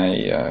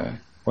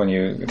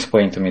you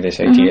explained to me this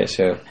idea.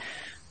 So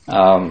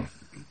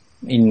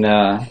in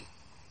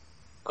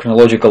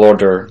chronological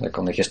order, like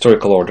on the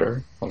historical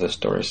order of the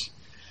stories.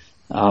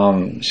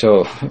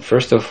 So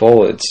first of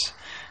all, it's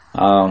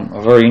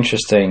very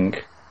interesting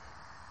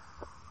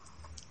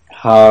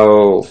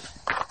how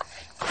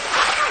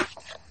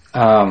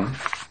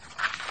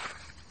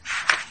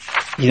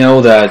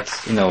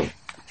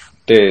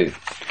the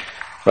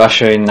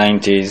Russia in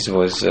 90s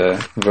was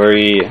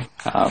very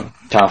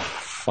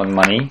tough on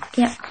money.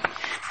 Yeah.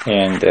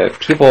 And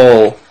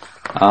people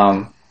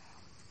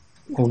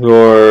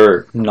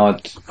were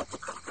not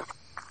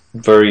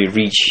very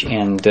rich,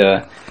 and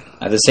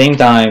at the same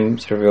time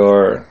there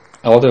were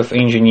a lot of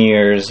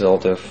engineers, a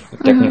lot of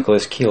technically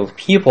skilled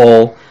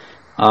people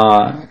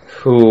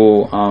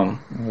who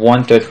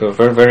were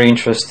very, very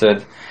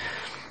interested,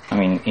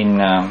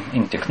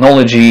 in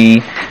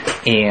technology.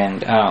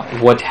 And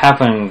what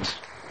happened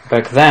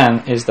back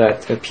then is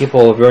that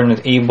people were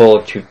not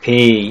able to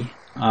pay.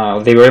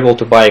 They were able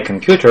to buy a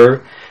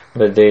computer,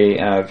 but they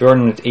were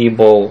not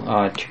able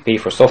to pay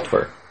for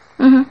software.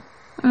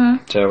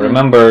 So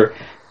remember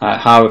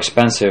how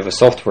expensive a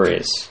software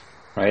is,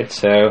 right?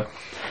 So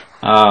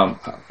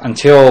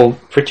until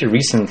pretty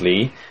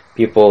recently,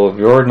 people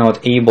were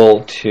not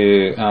able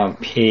to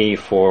pay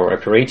for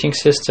operating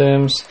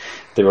systems.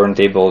 They weren't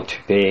able to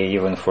pay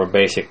even for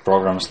basic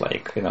programs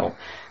like,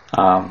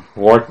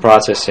 word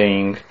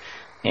processing.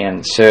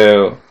 And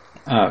so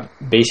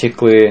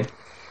basically,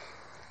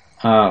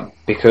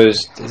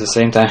 because at the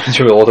same time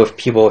there were a lot of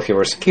people who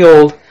were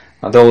skilled,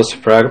 those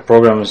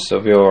programs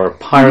were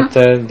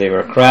pirated, they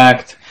were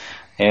cracked,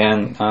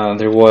 and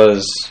there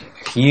was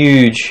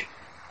huge,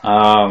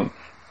 I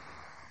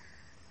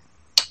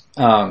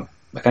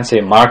can't say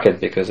market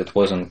because it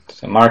wasn't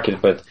a market,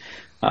 but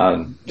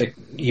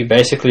you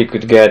basically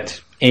could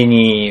get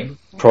any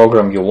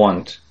program you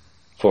want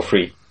for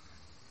free.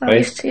 Well,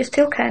 right? You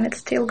still can. It's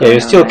still going. Yeah,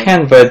 you still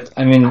can, but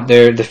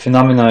the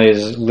phenomena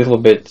is a little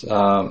bit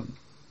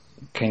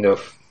kind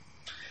of.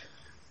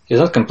 It's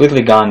not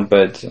completely gone,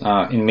 but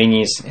in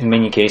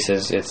many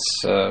cases,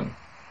 it's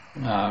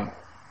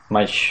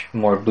much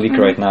more bleak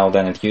right now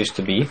than it used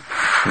to be,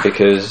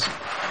 because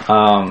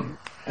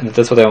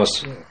that's what I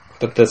was.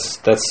 That's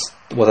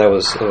what I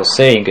was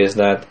saying, is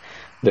that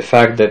the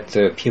fact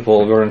that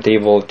people weren't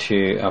able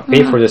to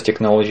pay for this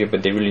technology,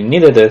 but they really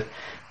needed it.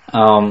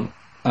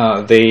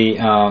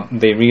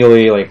 They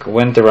really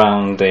went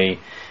around. There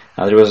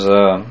was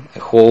a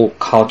whole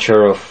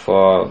culture of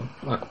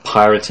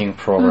pirating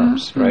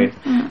programs, right?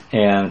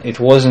 And it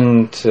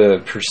wasn't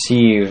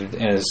perceived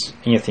as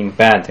anything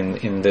bad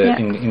in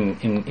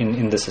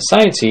the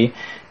society,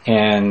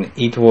 and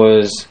it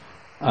was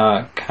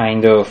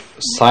kind of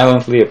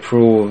silently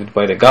approved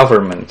by the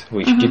government,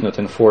 which did not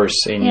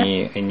enforce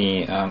any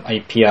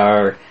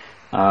IPR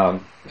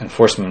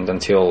enforcement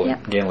until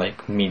again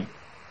mid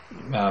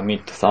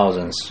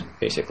 2000s.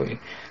 Basically,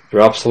 there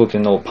were absolutely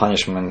no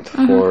punishment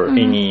for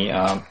any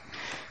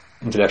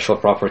intellectual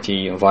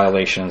property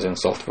violations in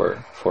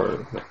software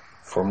for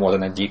more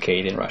than a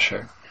decade in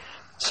Russia.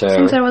 So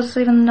since there was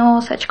even no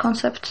such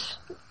concept.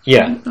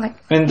 Yeah,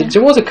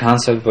 there was a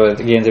concept, but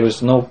again, there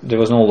was no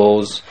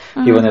laws.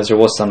 Even if there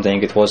was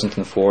something, it wasn't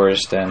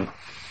enforced, and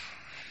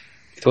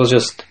it was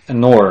just a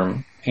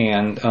norm.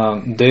 And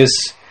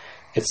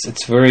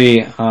it's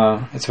very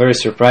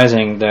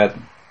surprising that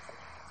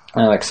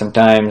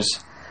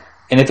sometimes,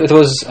 and it's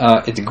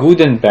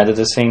good and bad at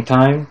the same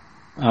time,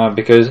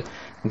 because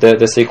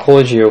the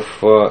psychology of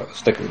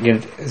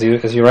again, as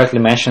you rightly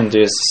mentioned,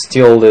 there's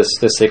still this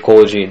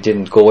psychology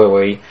didn't go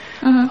away.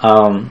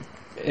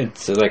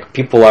 It's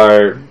people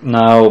are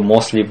now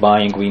mostly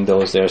buying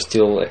Windows. They're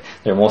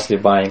mostly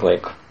buying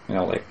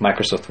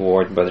Microsoft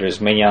Word, but there's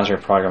many other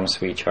programs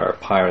which are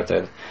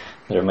pirated.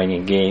 There are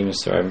many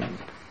games. There are a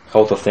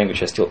lot of things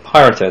which are still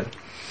pirated.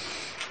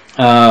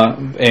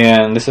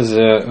 And this is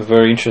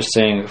very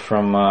interesting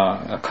from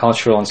a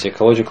cultural and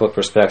psychological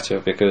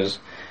perspective, because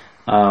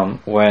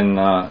when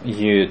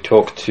you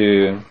talk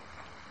to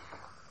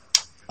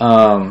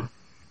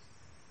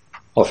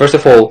first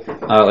of all,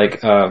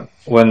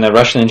 when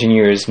Russian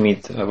engineers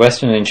meet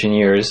Western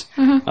engineers,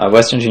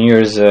 Western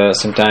engineers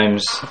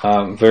sometimes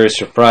very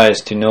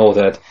surprised to know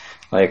that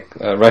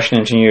Russian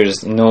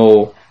engineers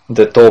know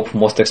the top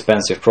most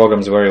expensive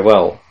programs very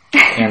well,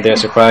 and they're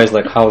surprised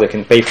how they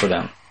can pay for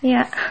them.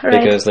 Yeah,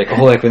 right. Because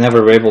we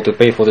never were able to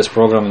pay for this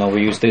program, and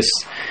we use this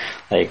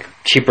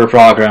cheaper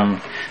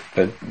program.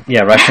 But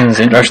yeah, Russian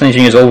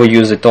engineers always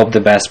use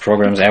the best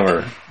programs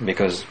ever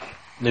because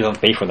they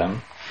don't pay for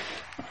them.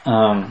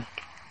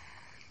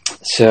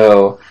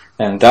 So,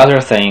 and the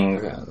other thing,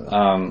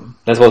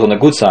 that was on the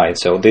good side.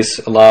 So this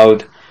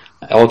allowed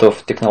a lot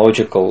of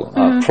technological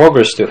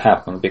progress to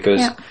happen,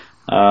 because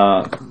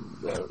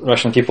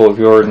Russian people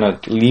were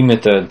not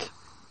limited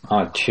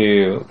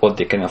to what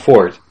they can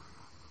afford.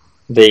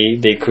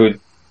 They could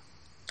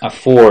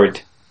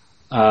afford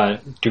to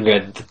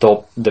get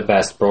the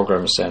best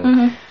programs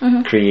and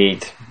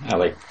create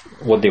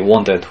what they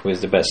wanted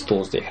with the best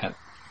tools they had.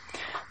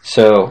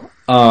 So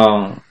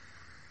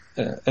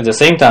at the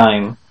same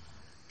time,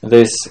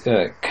 this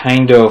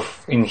kind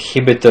of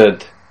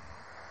inhibited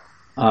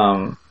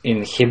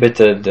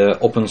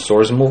open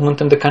source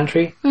movement in the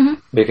country,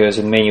 because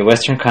in many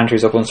Western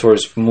countries, open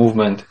source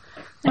movement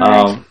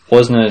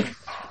was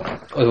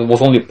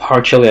only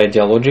partially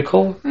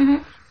ideological,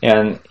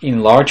 and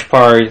in large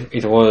part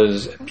it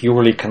was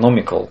purely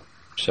economical.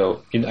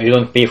 So you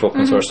don't pay for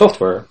open source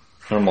software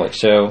normally.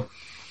 So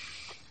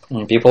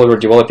people were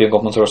developing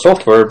open source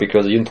software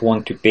because they didn't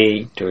want to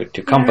pay to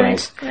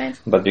companies, right.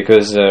 But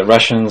because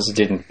Russians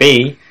didn't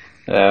pay,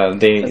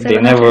 they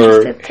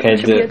never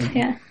had.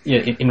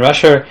 In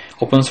Russia,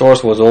 open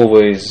source was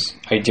always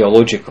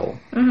ideological.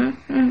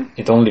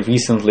 It only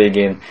recently,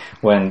 again,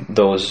 when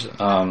those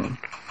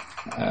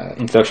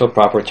intellectual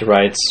property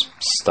rights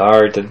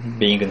started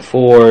being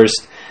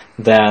enforced,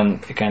 then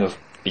it kind of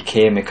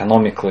became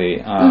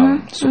economically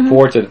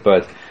supported.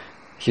 But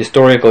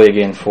historically,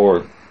 again,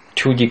 for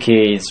 2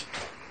 decades,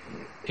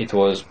 it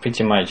was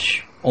pretty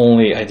much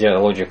only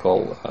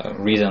ideological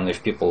reason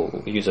if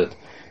people use it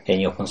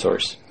any open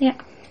source. Yeah.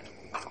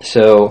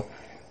 So,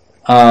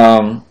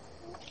 at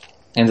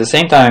the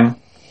same time,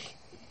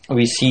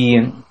 we see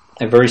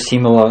a very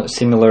similar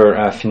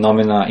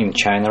phenomena in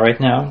China right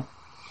now.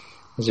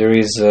 There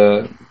is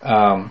a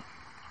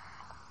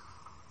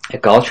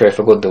culture, I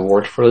forgot the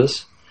word for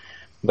this,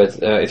 but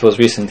it was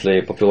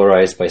recently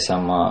popularized by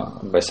some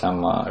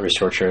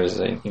researchers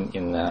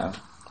in the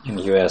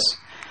US.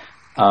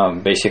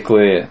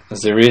 Basically,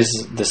 there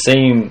is the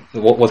same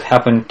what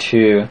happened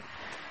to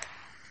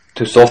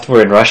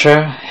software in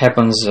Russia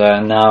happens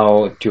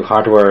now to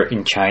hardware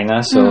in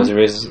China. So there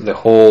is the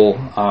whole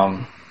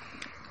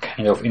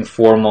kind of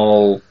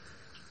informal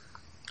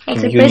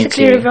community. It's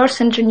basically reverse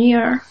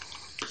engineer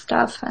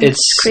stuff and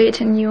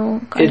creating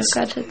new kind of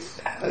gadgets.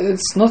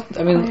 It's not.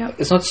 I mean,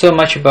 it's not so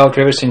much about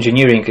reverse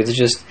engineering. It's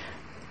just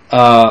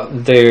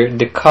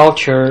the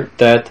culture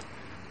that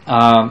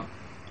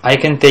I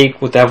can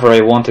take whatever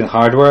I want in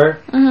hardware.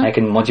 I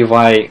can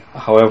modify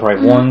however I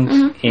want,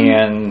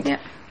 and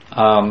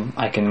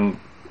I can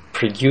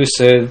produce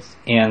it,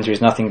 and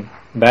there's nothing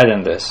bad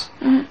in this.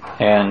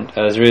 And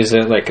there is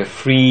a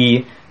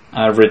free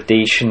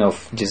rotation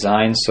of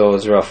design. So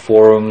there are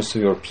forums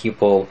where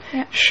people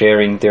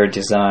sharing their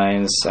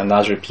designs, and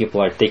other people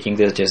are taking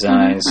these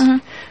designs,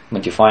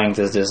 modifying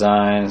these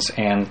designs,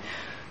 and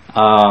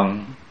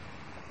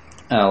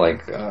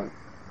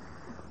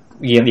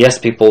yes,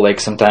 people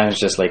sometimes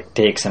just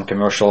take some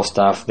commercial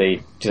stuff,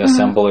 they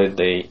disassemble it,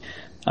 they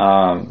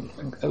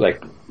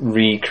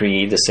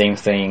recreate the same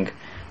thing,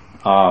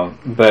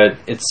 but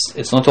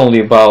it's not only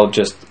about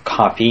just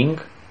copying.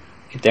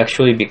 It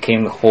actually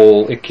became a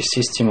whole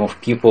ecosystem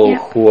of people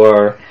who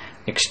are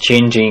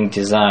exchanging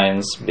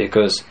designs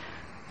because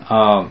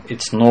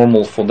it's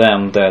normal for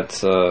them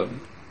that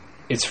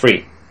it's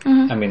free.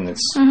 I mean,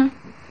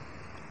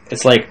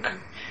 it's like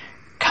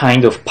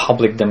kind of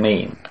public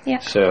domain.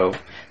 So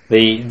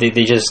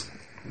they just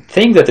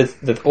think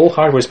that all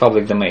hardware is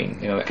public domain.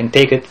 I can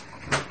take it,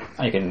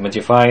 I can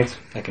modify it,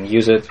 I can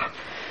use it.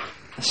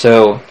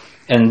 So,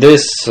 and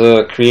this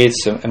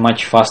creates a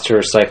much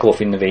faster cycle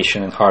of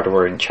innovation in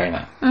hardware in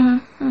China,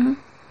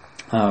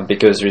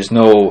 because there is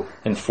no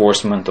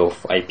enforcement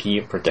of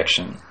IP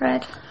protection.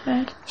 Right.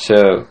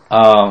 So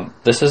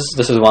this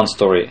is one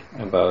story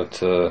about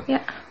that's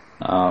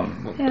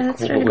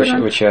really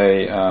good which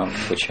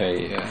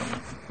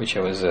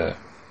I was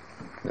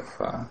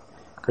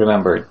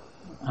remembered.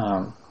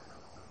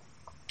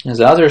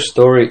 The other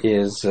story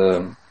is.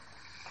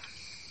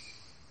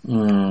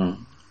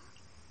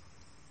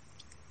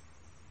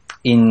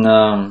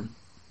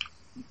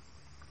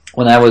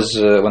 When I was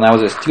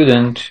a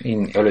student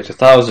in early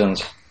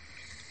 2000s,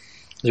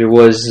 there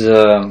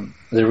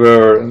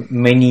were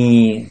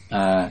many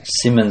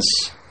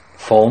Siemens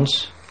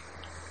phones.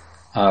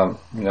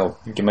 You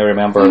may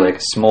remember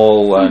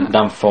small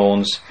dumb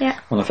phones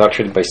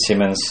manufactured by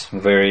Siemens,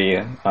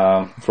 very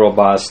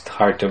robust,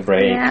 hard to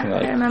break.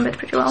 I remember it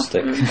pretty well.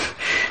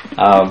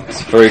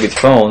 It's very good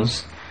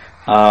phones,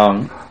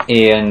 and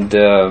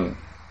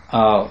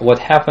what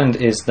happened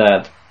is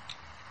that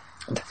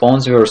the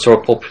phones were so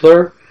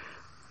popular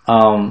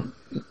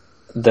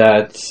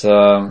that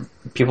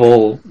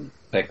people,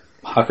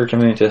 hacker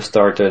community,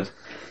 started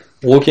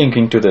looking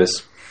into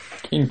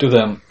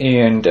them,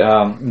 and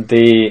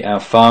they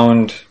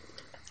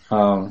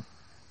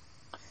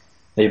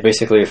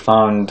basically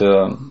found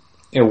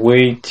a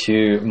way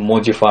to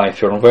modify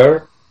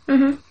firmware.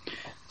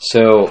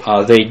 So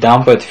they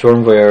dumped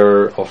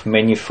firmware of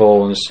many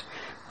phones.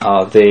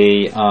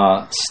 They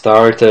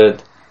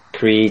started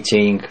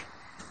creating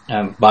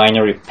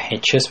binary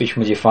patches which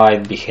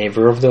modified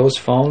behavior of those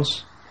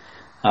phones.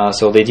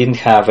 So they didn't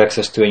have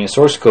access to any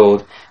source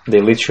code. They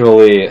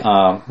literally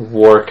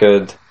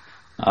worked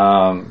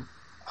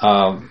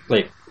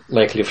like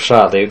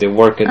Levsha. They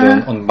worked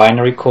on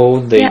binary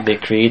code. They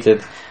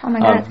created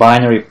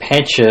binary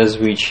patches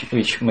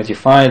which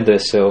modified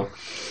this. So,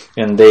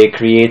 and they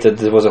created,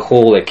 there was a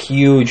whole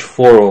huge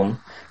forum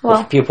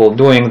of people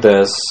doing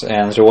this,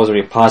 and there was a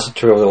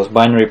repository of those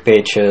binary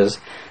patches.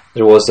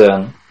 There was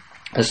a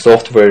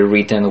software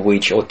written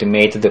which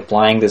automated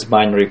applying these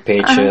binary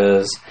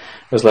patches.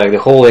 It was the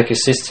whole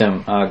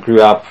ecosystem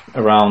grew up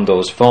around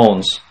those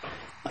phones,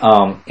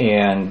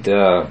 and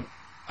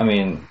I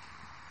mean,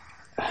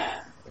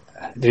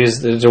 there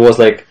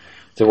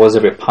was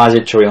a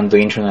repository on the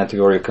internet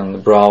where you can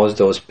browse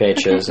those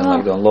patches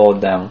and download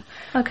them.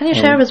 Can you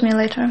share with me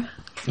later?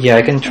 Yeah,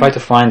 I can try to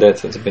find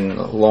it. It's been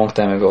a long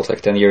time ago.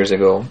 It's 10 years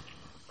ago.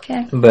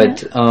 Okay.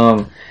 But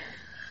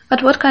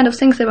but what kind of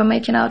things they were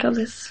making out of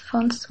these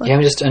phones?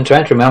 I'm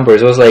trying to remember.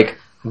 It was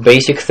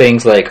basic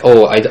things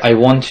I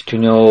want to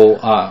know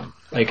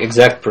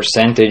exact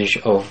percentage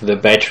of the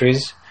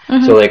batteries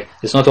So like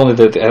it's not only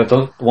that I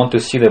don't want to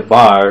see the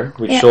bar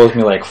which shows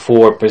me like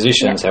 4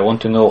 positions. I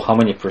want to know how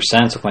many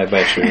percents of my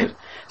battery.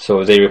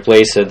 So they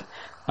replaced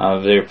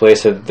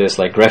this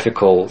like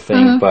graphical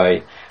thing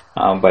by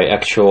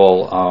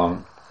actual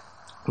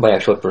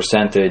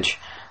percentage.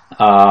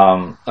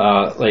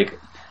 Like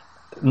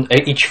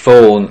each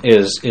phone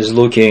is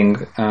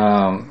looking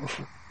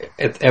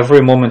at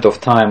every moment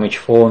of time. Each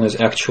phone is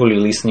actually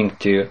listening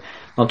to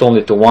not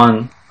only to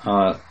one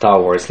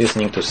tower, it's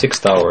listening to 6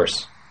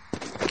 towers,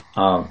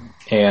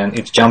 and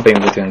it's jumping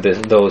between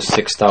those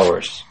 6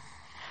 towers.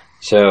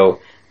 So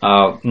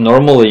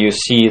normally you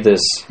see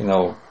this,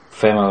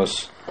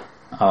 famous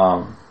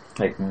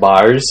like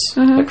bars,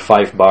 like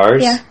 5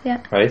 bars,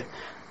 right?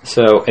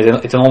 So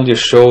it only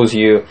shows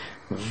you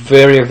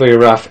very, very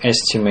rough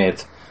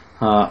estimate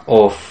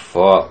of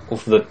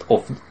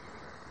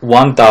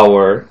one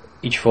tower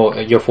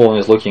your phone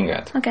is looking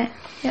at. Okay.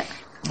 Yeah.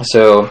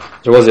 So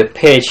there was a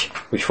patch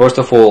which first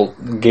of all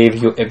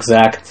gave you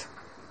exact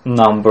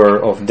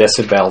number of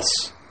decibels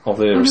of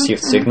the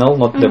received signal,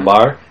 not the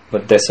bar,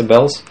 but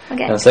decibels.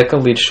 Okay. And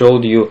secondly, it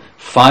showed you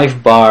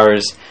 5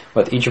 bars,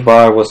 but each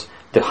bar was,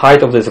 the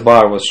height of this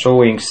bar was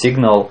showing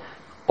signal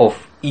of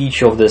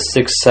each of the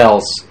 6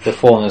 cells the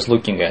phone is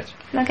looking at.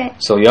 Okay.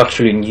 So you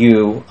actually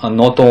knew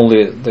not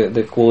only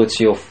the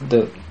quality of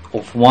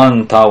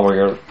one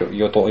tower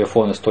your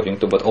phone is talking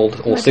to, but all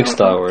 6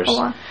 towers. Oh,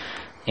 wow.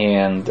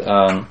 And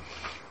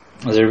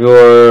there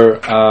were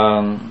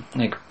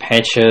like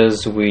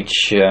patches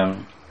which there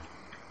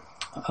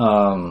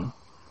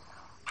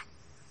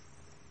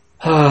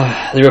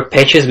were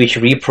patches which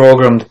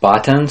reprogrammed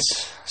buttons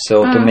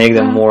to make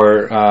them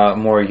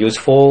more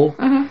useful.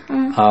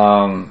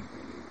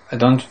 I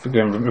don't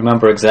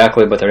remember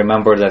exactly, but I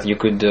remember that you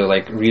could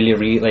like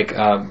really like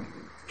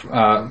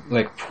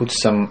put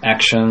some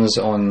actions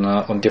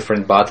on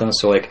different buttons.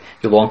 So like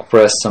you long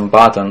press some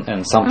button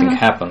and something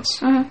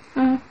happens,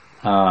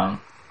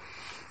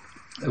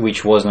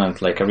 which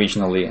wasn't like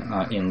originally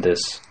in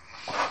this.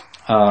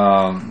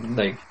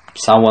 Like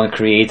someone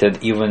created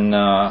even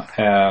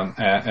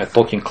a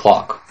talking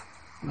clock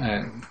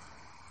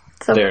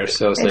there.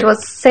 So it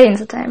was saying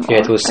the time. Yeah,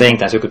 it was saying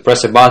that. So you could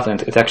press a button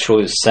and it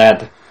actually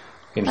said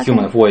in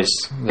human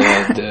voice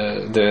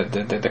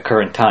the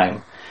current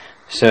time.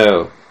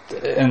 So,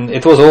 and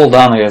it was all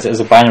done as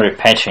a binary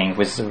patching,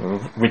 which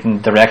was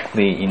written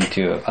directly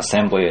into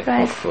assembly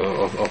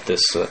of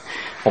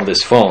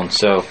this phone.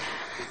 So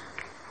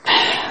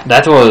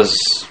that was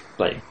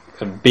like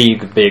a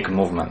big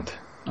movement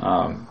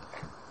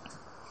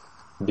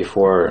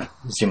before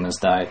Siemens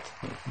died.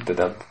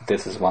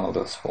 This is one of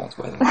those phones,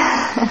 by the way.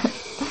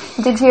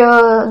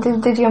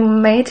 Did you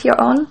make your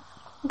own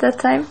that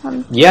time?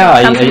 Yeah,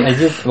 I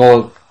did.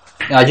 Well,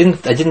 I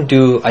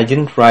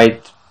didn't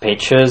write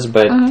patches,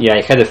 but yeah,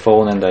 I had a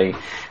phone and I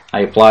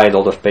applied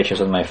all the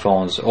patches on my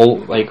phones.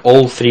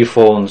 All 3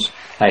 phones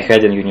I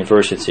had in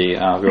university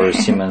were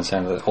Siemens,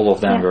 and all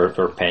of them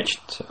were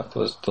patched. So it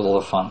was a lot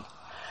of fun.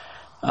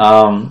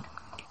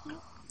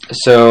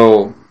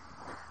 So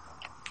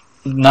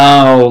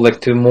now,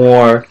 like to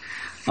more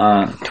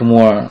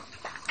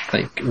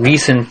like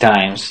recent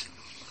times.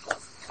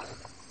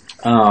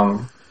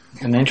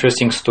 An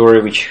interesting story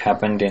which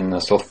happened in the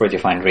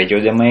software-defined radio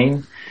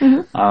domain,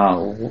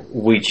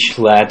 which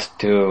led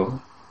to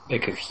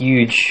like a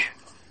huge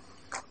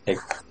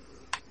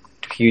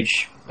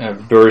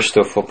burst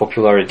of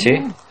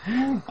popularity.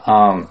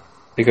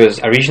 Because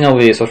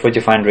originally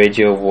software-defined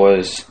radio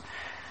was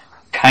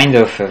kind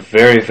of a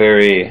very,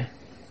 very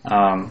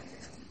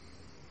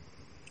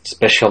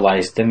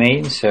specialized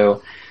domain.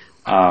 So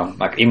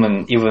like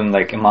even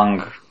like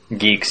among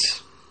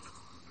geeks,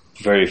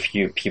 very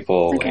few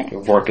people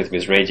worked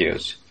with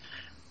radios.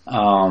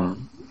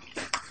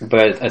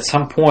 But at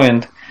some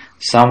point,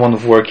 someone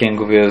working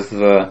with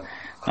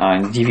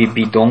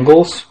DVB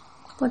dongles.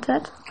 What's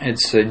that?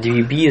 It's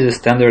DVB is a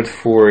standard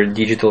for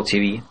digital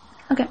TV.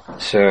 Okay.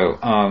 So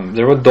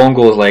there were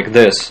dongles like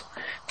this,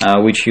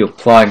 which you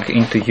plug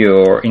into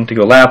your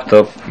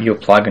laptop. You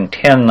plug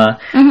antenna,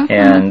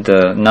 and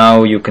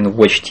now you can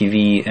watch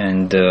TV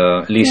and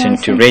listen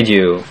to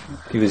radio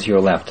with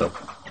your laptop.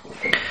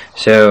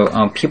 So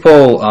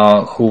people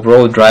who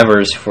wrote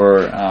drivers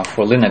for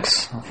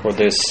Linux for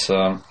this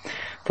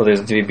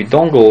DVB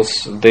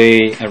dongles,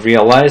 they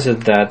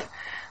realized that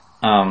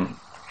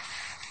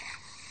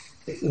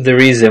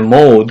there is a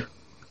mode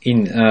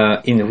in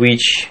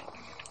which,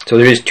 so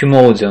there is 2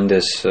 modes on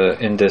this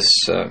in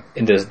this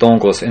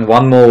dongles. In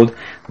one mode,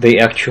 they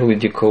actually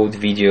decode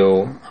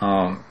video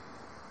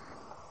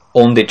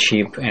on the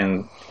chip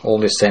and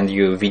only send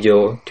you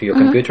video to your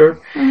computer.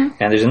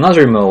 And there's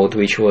another mode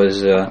which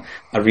was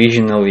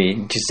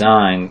originally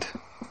designed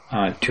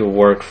to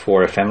work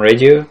for FM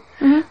radio,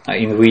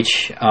 in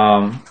which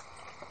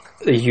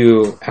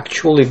you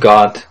actually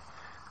got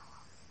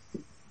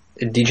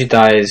a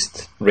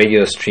digitized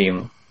radio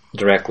stream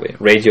directly.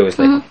 Radio is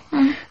like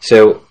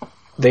so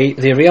they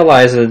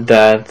realized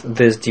that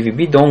these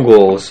DVB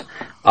dongles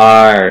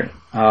are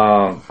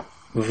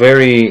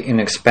very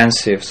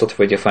inexpensive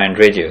software-defined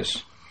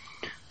radios.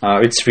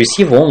 it's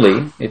receive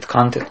only. It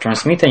can't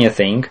transmit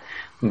anything,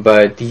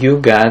 but you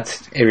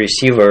got a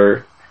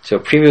receiver. So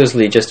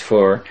previously, just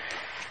for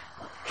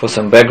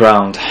some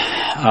background,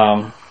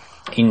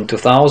 in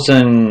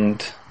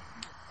 2000,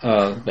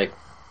 like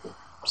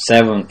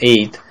 7,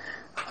 8,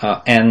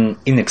 an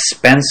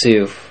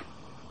inexpensive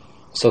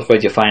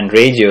software-defined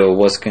radio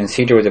was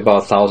considered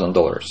about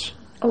 $1,000.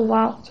 Oh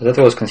wow! So that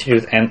was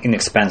considered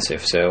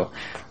inexpensive. So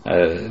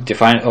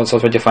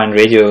software-defined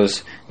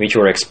radios, which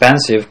were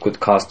expensive, could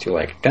cost you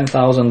like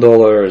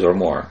 $10,000 or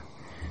more.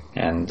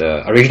 And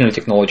originally,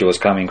 technology was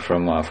coming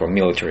from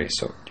military,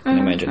 so you can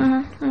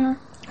imagine.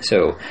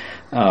 So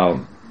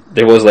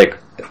there was like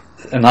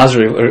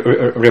another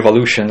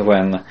revolution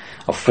when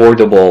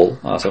affordable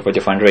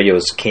software-defined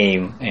radios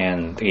came,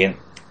 and again,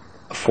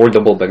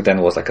 affordable back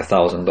then was like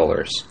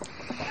 $1,000.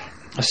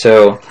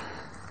 So,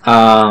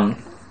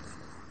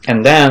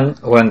 and then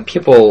when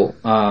people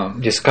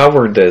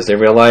discovered this, they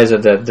realized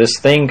that this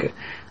thing,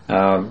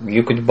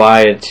 you could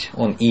buy it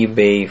on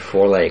eBay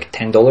for like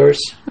 $10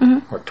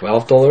 or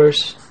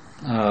 $12.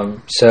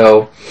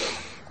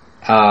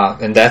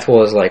 And that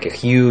was like a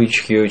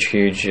huge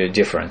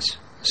difference.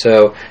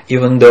 So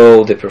even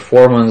though the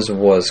performance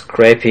was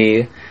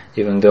crappy,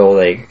 even though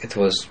like it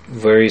was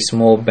very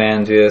small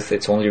bandwidth,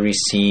 it's only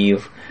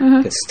receive,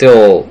 it's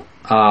still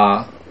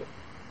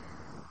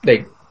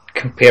like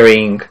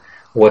comparing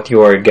what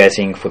you are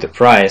getting for the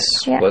price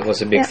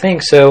was a big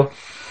thing. So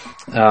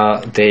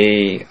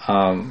they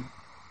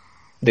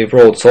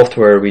wrote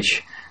software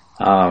which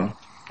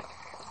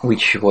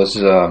was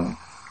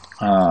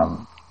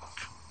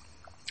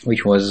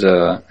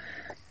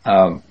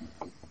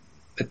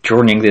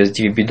turning these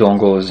DVB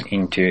dongles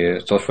into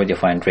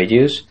software-defined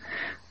radios.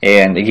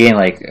 And again,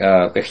 like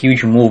a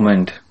huge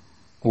movement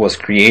was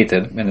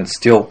created, and it's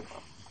still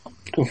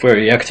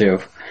very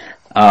active.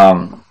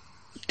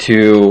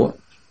 This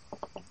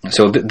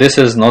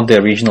is not the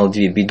original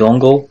DVB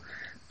dongle.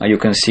 You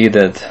can see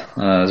that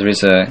there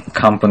is a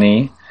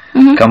company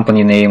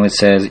name. It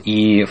says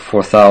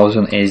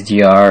E4000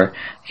 SDR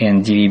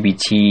and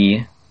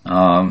DVB-T.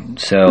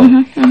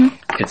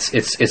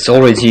 It's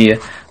already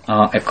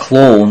a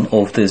clone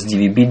of this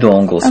DVB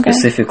dongle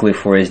specifically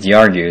for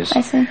SDR use.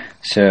 I see.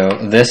 So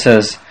this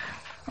is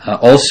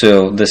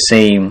also the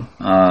same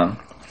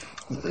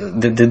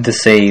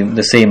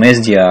the same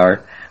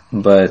SDR,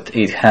 but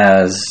it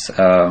has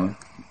a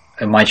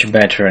much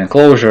better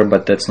enclosure.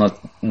 But that's not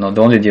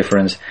the only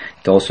difference.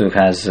 It also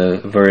has a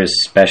very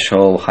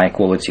special high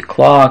quality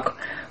clock,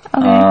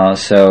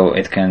 so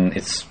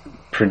it's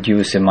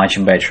produce a much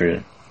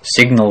better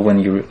signal when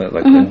you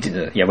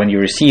when you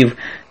receive.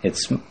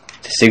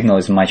 The signal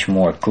is much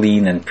more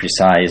clean and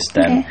precise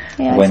than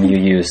when you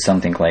use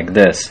something like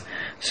this.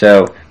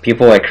 So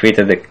people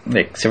created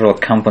several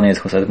companies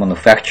who started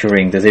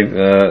manufacturing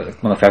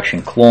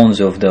clones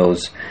of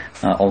those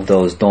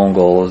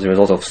dongles. There was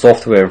a lot of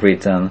software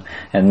written,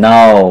 and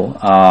now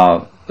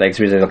there is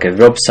a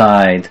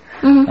website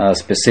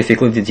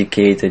specifically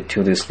dedicated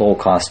to these low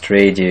cost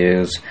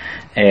radios,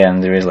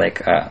 and there is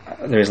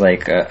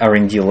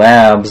R&D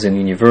labs in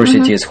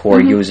universities who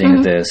are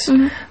using this.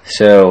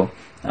 So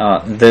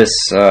this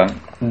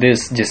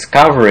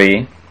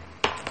discovery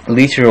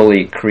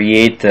literally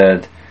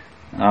created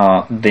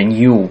the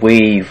new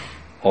wave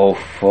of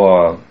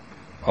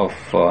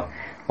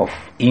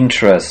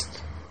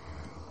interest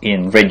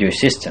in radio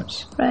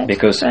systems,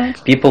 because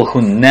people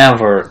who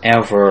never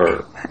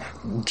ever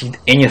did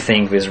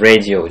anything with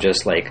radio,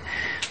 just like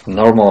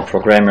normal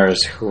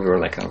programmers who were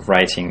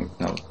writing,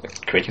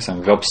 creating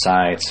some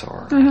websites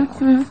or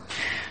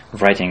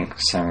writing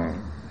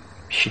some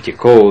shitty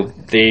code,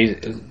 they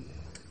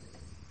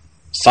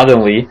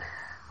suddenly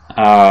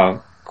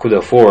could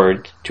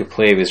afford to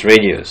play with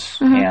radios,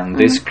 and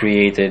this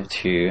created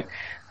to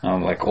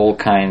all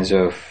kinds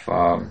of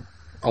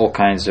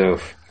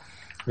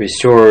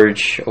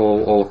research,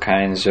 all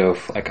kinds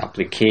of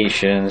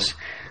applications.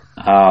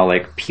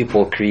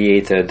 People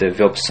created a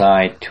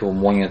website to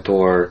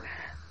monitor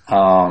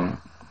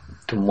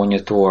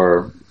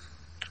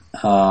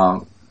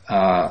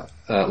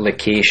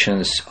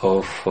locations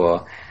of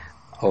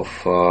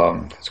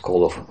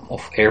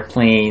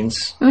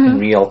airplanes in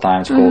real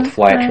time. It's called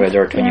Flight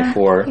Radar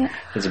 24.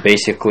 It's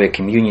basically a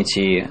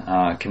community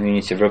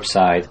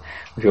website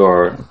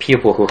where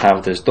people who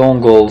have these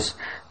dongles,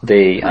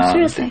 they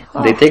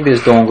take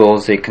these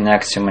dongles, they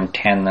connect some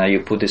antenna. You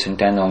put this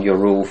antenna on your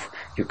roof.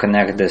 You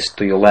connect this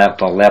to your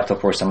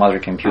laptop or some other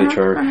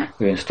computer.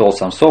 You install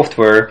some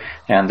software,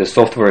 and the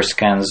software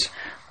scans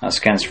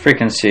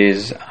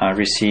frequencies,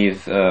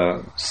 receive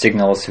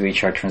signals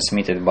which are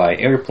transmitted by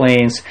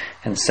airplanes,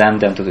 and send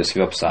them to this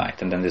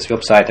website. And then this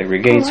website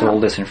aggregates all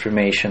this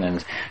information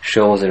and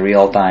shows a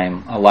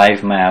real-time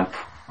live map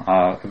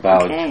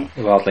about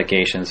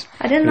locations.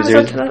 I didn't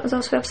know that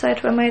those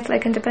websites were made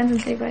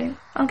independently by.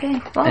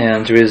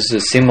 And there is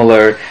a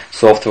similar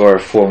software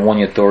for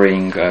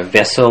monitoring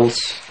vessels,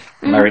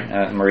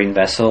 marine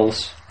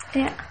vessels.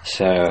 Yeah.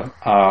 So.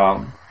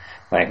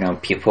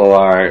 People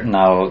are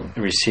now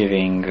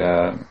receiving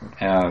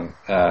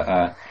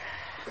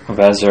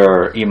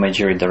weather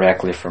imagery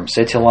directly from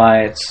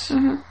satellites,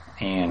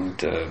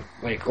 and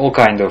like all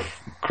kind of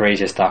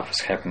crazy stuff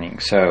is happening.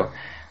 So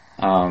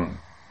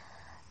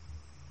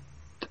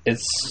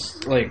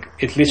it's like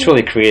it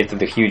literally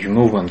created a huge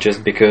movement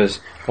just because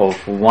of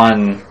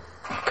one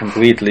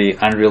completely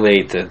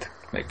unrelated,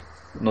 like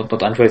not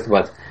unrelated,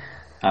 but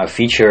a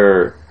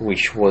feature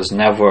which was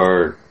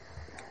never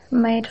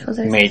made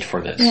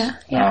for this.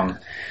 Yeah,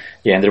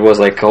 and there was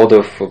like a lot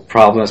of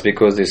problems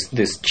because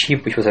this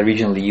chip which was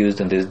originally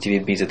used in this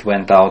DVBs, it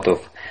went out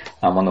of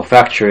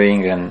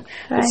manufacturing, and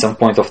at some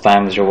point of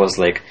time there was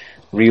like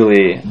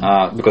really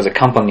because the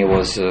company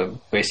was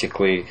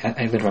basically,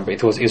 I don't remember,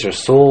 it was either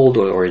sold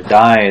or it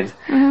died,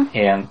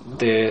 and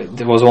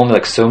there was only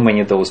like so many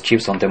of those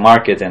chips on the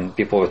market, and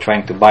people were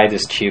trying to buy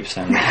these chips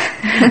and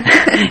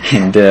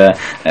and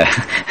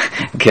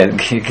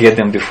get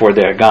them before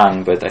they're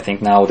gone. But I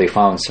think now they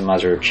found some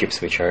other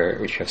chips which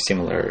have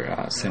similar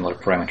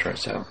parameters,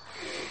 so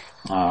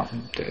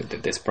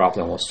this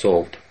problem was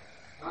solved.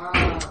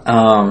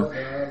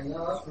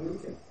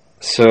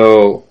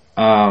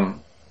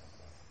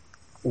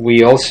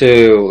 We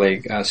also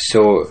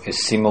saw a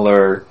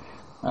similar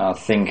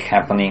thing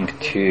happening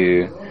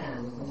to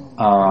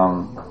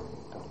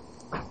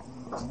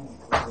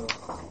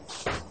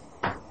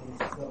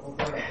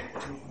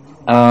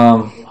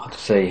how to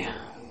say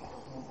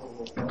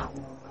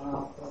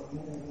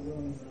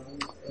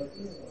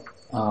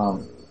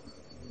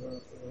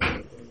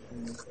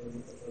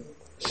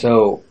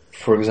so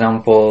for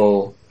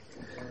example,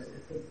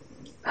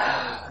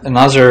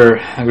 another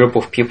group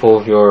of people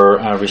who were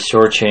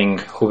researching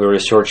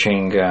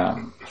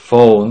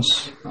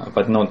phones,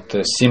 but not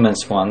the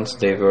Siemens ones.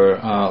 They were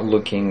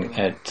looking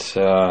at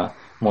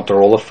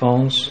Motorola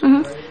phones.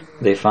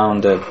 They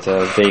found that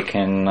they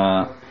can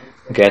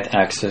get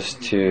access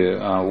to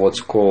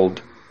what's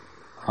called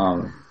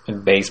a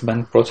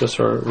baseband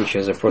processor, which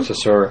is a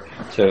processor.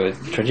 So a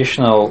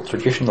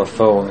traditional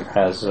phone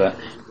has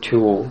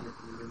two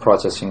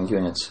processing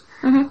units.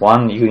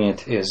 One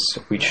unit is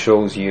which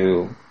shows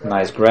you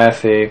nice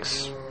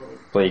graphics,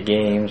 play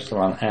games,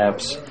 run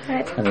apps,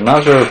 and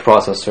another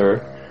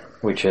processor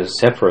which is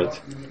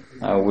separate,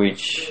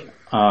 which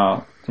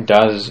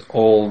does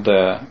all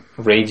the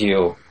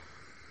radio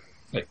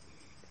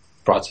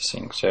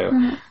processing. So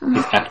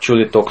it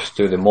actually talks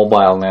to the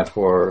mobile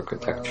network.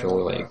 It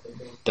actually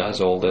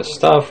does all this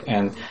stuff,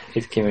 and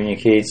it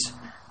communicates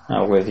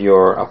with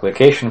your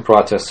application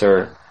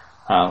processor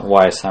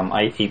via some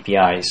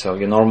API. So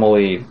you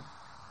normally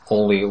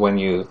only when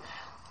you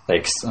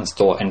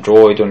install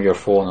Android on your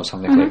phone or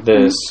something like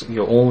this,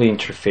 you only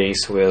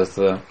interface with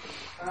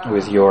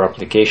your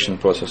application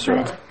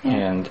processor,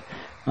 and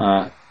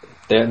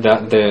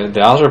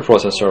the other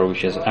processor,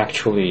 which is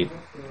actually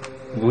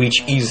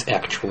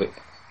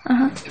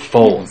a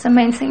phone. It's the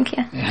main thing,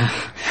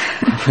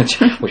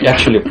 which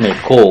actually make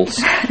calls.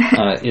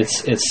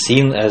 It's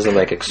seen as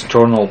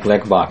external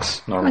black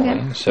box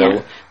normally.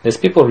 These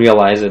people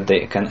realize that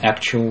they can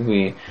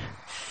actually.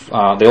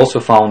 They also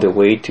found a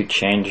way to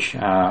change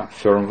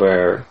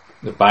firmware,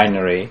 the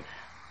binary,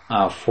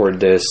 for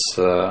this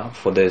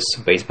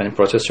baseband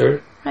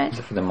processor,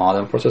 for the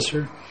modem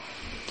processor,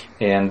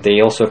 and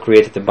they also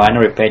created the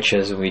binary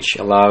patches which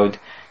allowed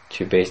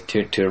to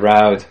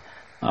route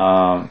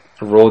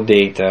raw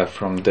data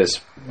from this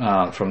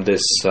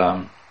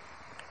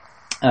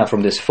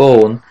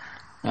phone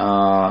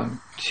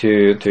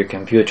to a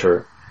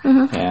computer,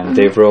 and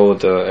they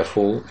wrote a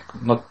full,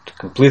 not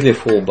completely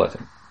full, but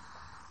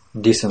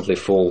decently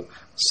full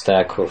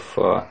stack of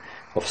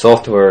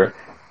software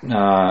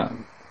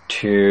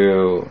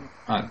to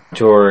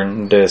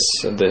turn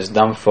this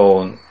dumb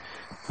phone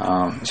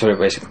to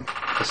replace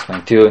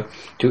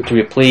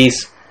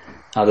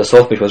the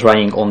software which was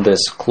running on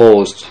this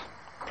closed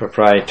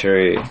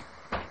proprietary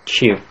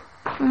chip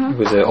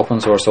with the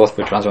open source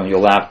software which runs on your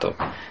laptop,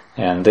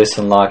 and this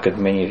unlocked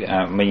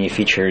many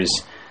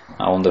features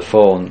on the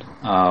phone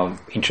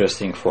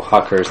interesting for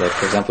hackers. Like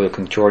for example, you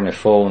can turn a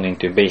phone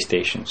into a base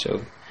station,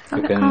 so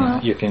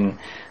you can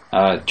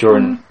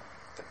turn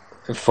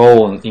a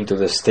phone into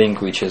this thing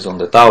which is on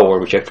the tower,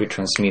 which actually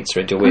transmits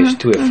radio waves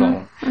to a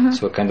phone.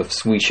 So kind of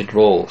switched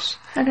roles,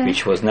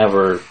 which was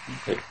never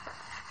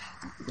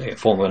the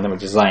phone was never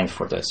designed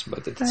for this,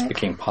 but it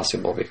became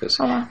possible because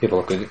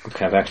people could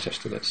have access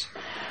to this,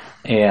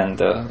 and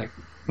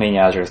many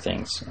other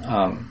things.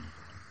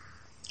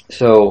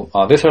 So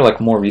these are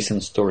more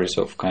recent stories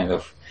of kind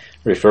of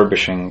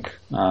refurbishing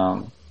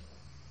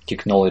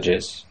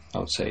technologies, I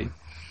would say.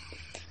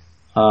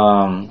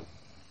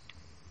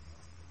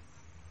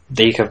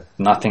 They have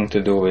nothing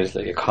to do with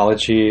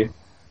ecology,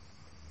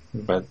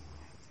 but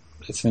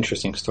it's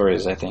interesting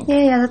stories, I think.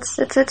 Yeah,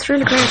 that's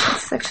really great.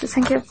 It's actually,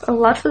 thank you a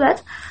lot for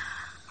that.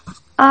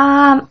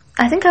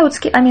 I think I would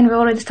skip. I mean, we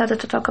already started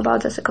to talk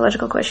about this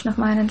ecological question of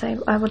mine, and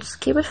I would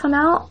skip it for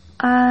now.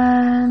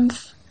 And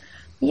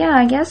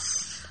I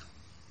guess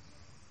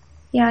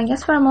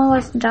we're more or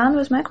less done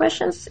with my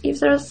questions. If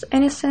there's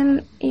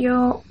anything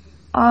you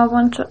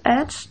want to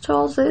add to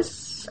all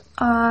this,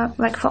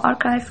 like for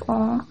archive,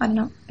 or I don't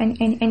know,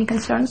 any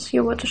concerns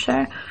you want to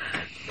share?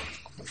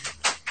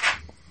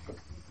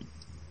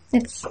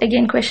 It's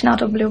again question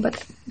out of blue,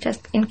 but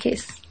just in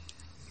case.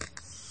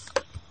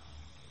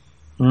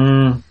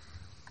 I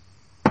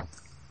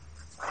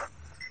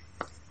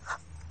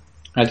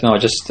don't know. I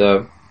just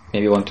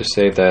maybe want to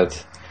say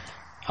that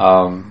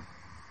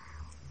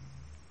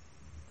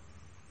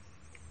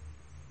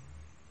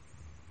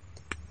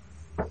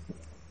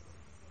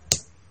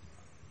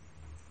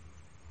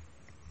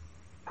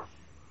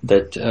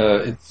that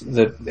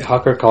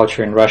hacker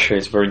culture in Russia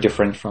is very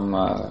different from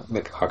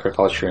like hacker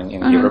culture in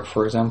Europe,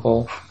 for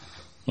example,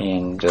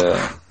 and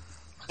I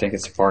think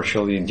it's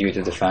partially due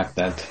to the fact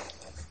that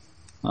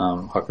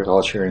hacker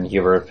culture in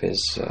Europe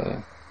is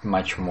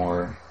much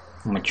more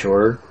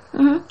mature.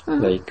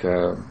 Like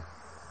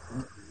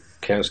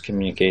Chaos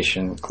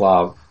Communication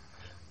Club,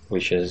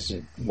 which is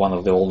one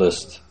of the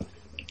oldest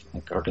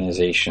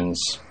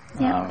organizations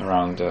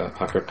around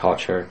hacker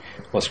culture,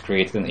 was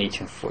created in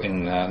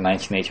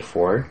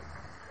 1984.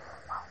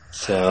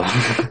 So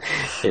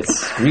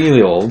it's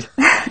really old.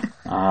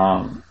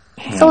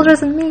 It's older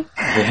than me.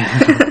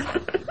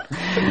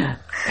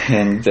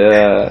 And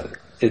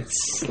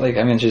it's like,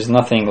 I mean, there's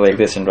nothing like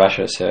this in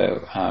Russia.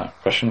 So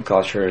Russian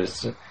culture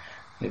is,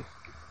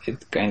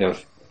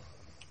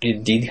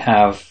 it did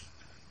have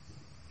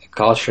a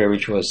culture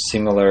which was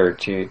similar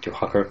to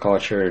hacker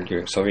culture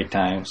during Soviet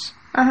times.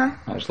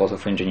 There's a lot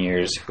of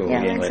engineers who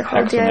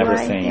hacked on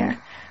everything.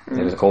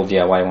 It was a whole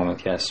DIY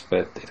moment, yes,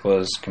 but it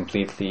was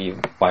completely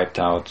wiped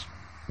out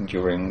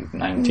during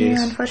 90s.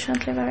 Yeah,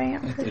 unfortunately, very.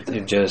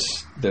 It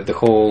just the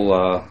whole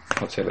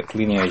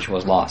lineage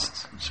was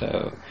lost.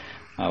 So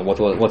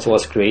what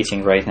was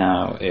creating right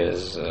now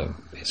is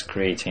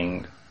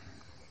creating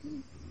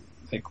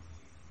like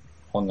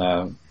on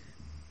a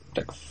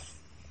like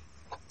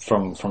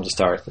from the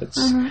start.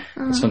 It's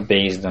not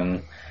based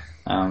on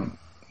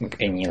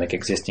any like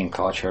existing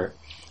culture.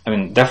 I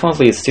mean,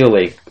 definitely it's still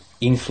like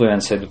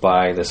influenced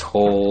by this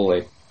whole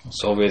like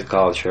Soviet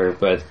culture,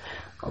 but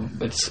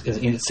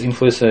it's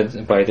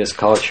influenced by this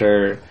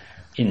culture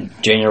in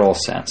general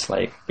sense,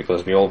 like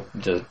because we all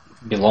just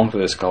belong to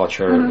this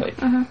culture,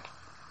 like in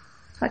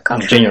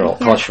general,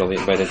 culturally.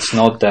 But it's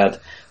not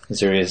that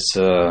there is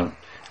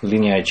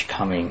lineage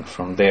coming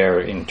from there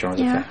in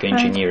terms of like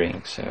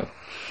engineering. So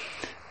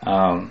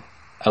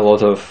a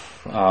lot of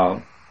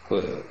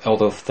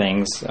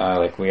things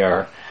like we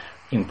are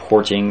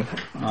importing.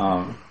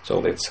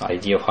 So this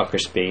idea of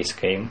hackerspace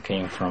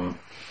came from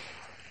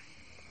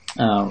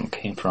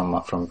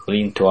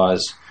Berlin to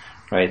us,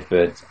 right?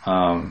 But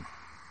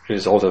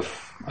there's a lot of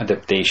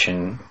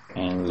adaptation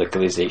and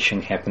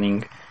localization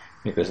happening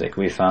because like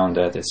we found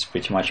that it's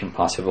pretty much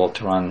impossible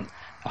to run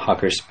a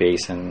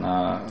hackerspace and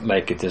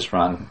like it is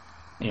run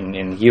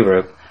in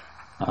Europe,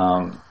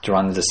 to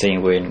run the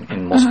same way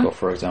in Moscow,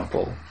 for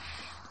example,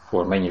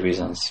 for many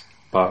reasons,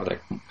 but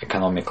like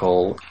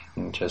economical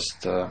and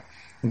just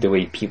the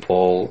way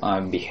people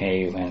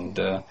behave and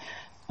the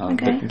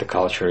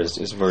culture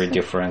is very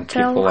different.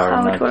 People are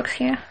how not, it works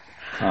here.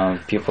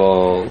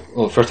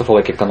 Well, first of all,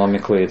 like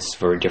economically, it's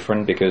very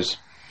different because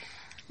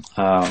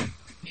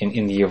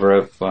in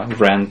Europe,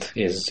 rent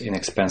is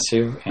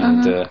inexpensive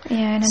and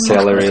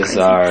salaries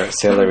are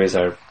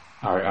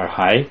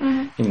high.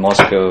 In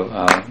Moscow,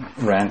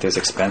 rent is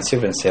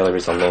expensive and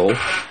salaries are low.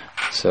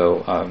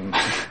 So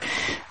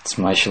it's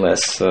much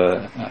less.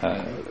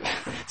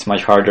 It's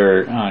much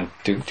harder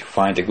to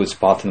find a good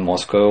spot in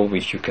Moscow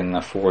which you can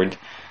afford.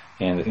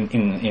 And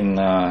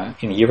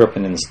in Europe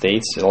and in the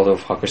States, a lot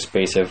of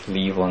hackerspaces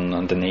live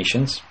on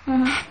donations.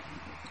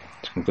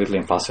 It's completely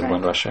impossible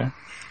in Russia.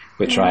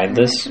 We tried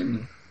this;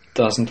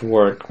 doesn't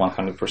work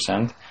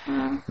 100%.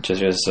 Which is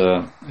just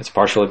it's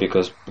partially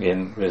because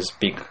again there's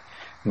big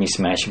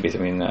mismatch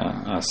between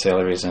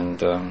salaries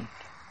and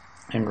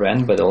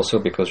rent, but also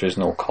because there's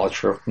no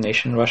culture of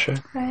donation in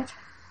Russia. Right.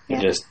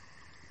 It's just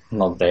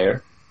not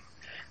there,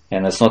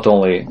 and it's not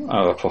only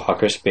for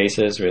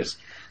hackerspaces. There's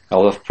a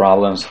lot of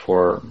problems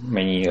for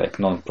many like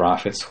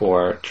non-profits who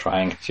are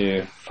trying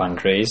to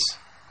fundraise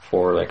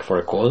for a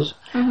cause,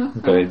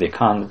 but they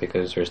can't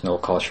because there's no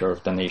culture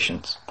of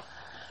donations.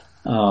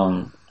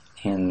 And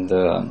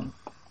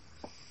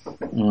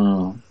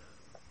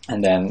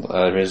then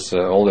there's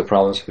all the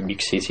problems with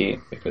big city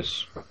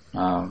because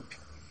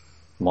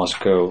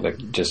Moscow, like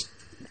just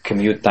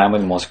commute time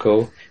in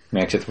Moscow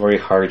makes it very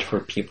hard for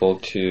people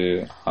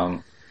to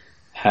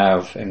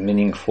have a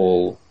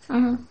meaningful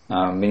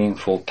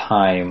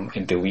time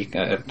in the week,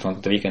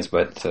 not the weekends,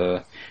 but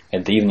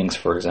at the evenings,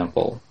 for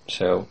example.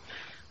 So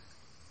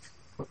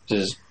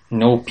there's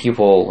no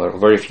people or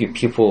very few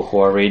people who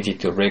are ready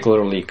to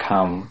regularly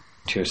come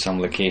to some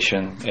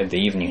location at the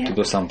evening to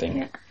do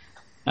something,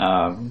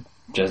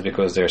 just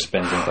because they're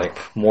spending like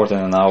more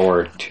than an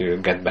hour to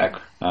get back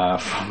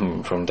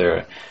from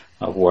their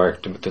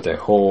work to their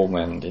home,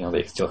 and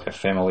they still have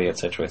family,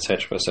 etc.,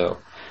 etc. So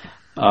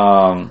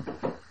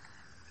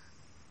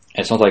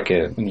it's not like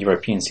in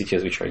European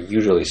cities, which are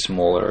usually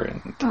smaller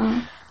and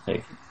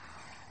like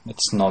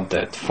it's not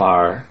that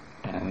far,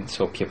 and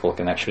so people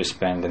can actually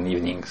spend an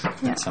evenings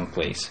at some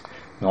place.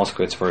 In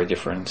Moscow, it's very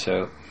different.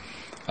 So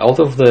all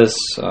of this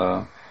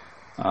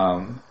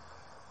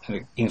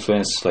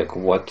influence like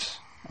what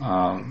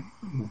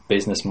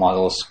business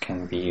models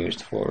can be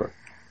used for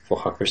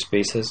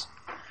hackerspaces,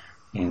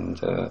 and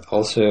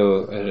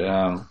also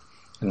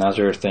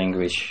another thing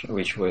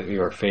which we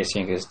are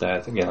facing is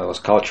that, again, it was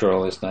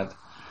cultural, is that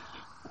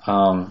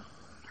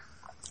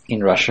in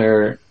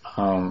Russia,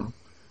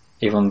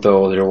 even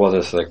though there was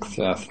this like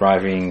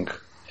thriving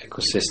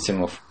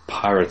ecosystem of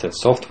pirated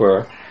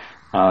software,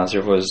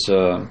 there was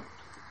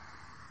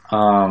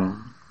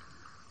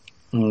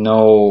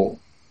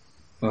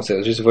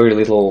just very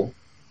little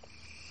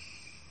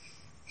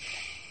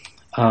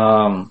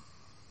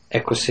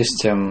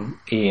ecosystem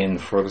in,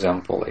 for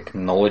example, like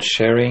knowledge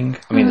sharing.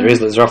 I mean,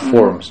 there are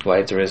forums,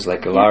 right? There is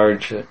like a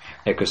large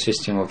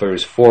ecosystem of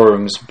various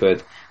forums,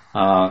 but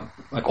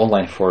like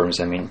online forums,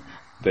 I mean,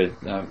 but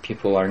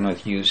people are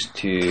not used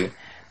to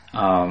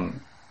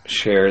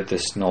share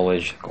this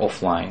knowledge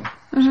offline.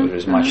 So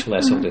there's much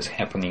less of this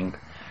happening,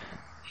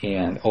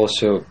 and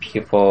also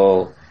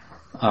people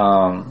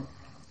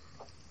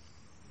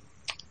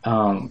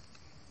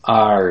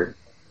are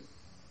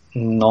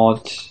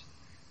not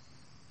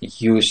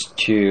used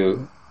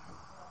to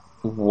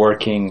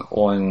working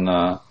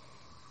on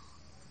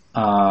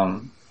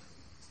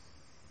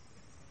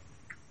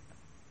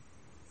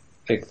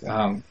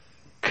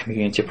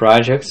community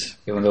projects,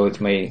 even though it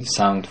may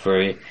sound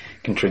very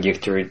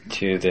contradictory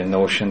to the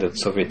notion that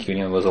Soviet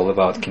Union was all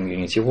about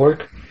community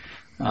work.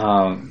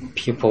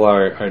 People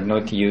are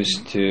not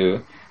used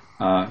to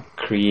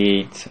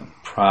create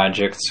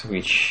projects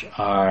which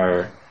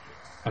are,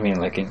 I mean,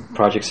 like in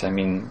projects, I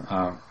mean,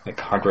 like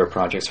hardware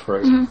projects, for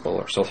example,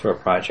 or software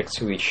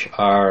projects, which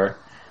are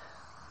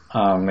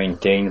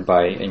maintained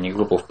by any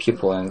group of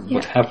people. And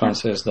what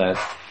happens is that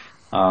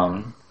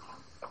a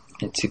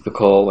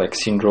typical like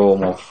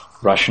syndrome of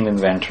Russian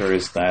inventor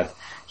is that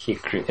he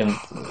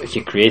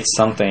creates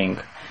something,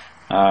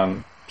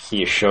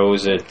 he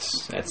shows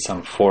it at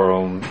some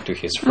forum to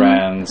his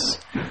friends,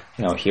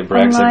 he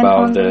brags online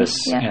about this,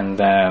 and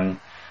then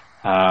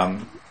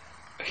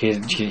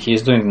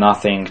he's doing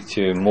nothing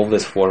to move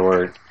this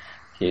forward.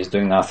 He's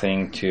doing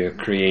nothing to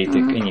create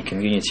any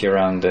community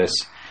around this.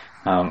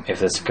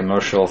 If it's a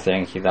commercial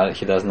thing, he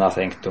does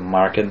nothing to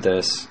market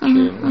this,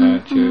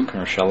 to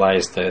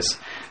commercialize this,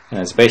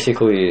 and it's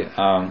basically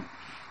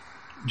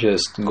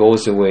just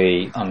goes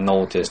away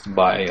unnoticed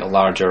by a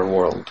larger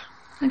world.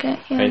 Okay,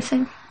 yeah, right? I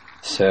see.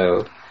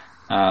 So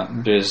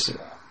there's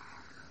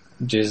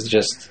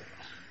just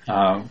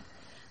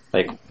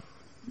like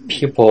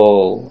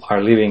people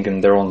are living in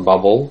their own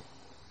bubble.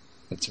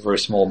 It's a very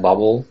small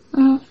bubble,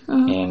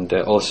 and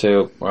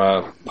also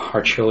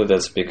partially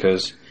that's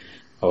because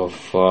of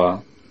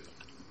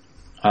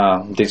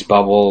this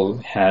bubble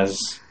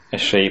has a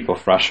shape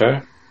of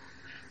Russia.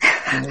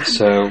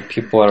 So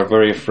people are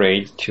very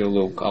afraid to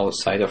look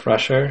outside of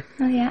Russia.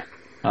 Oh yeah.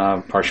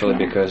 Partially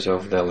because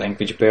of the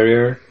language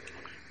barrier,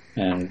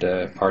 and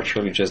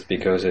partially just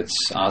because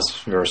it's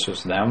us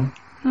versus them.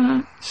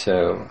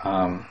 So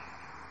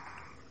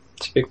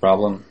it's a big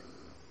problem.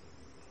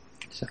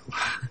 So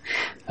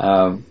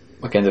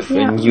kind of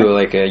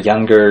like a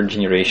younger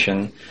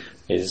generation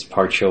is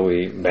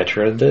partially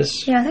better at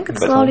this. Yeah, I think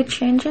it's slowly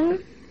changing,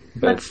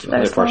 but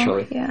very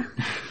partially. Yeah.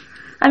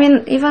 I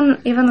mean,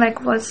 even like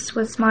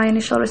was my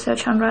initial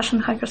research on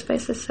Russian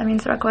hackerspaces. I mean,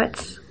 there are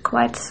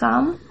quite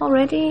some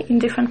already in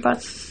different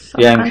parts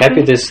of the country. I'm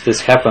happy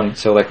this happened.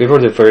 So like we were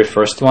the very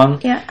first one,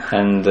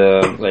 and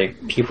like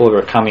people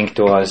were coming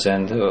to us,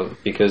 and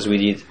because we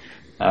did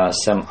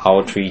some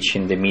outreach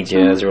in the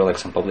media, there were like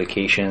some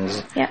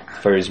publications,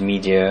 various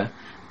media.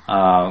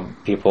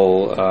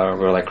 People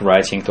were like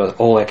writing to us,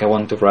 I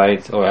want to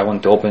write, or I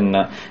want to open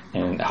a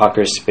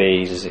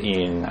hackerspace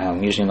in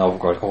Nizhny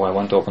Novgorod, I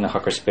want to open a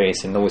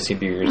hackerspace in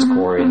Novosibirsk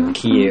or in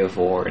Kiev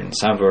or in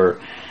somewhere,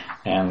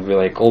 and we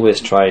like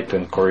always try to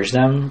encourage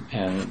them,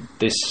 and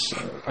this,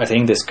 I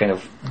think this kind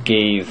of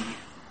gave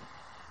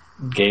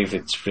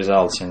its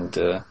results, and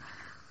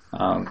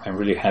I'm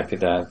really happy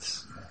that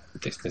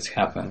this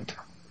happened.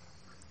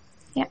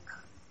 Yeah,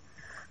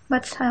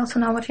 but I also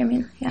know what you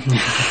mean. Yeah.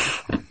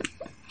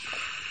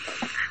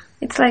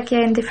 It's like,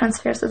 in different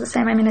spheres it's the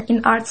same. I mean,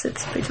 in arts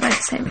it's pretty much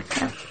the same.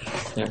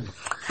 Yeah.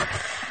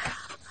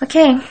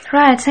 Okay,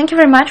 right. Thank you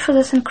very much for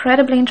this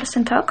incredibly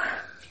interesting talk.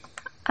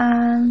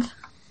 And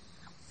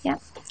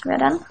we're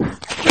done.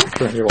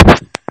 Sure, you're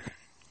welcome.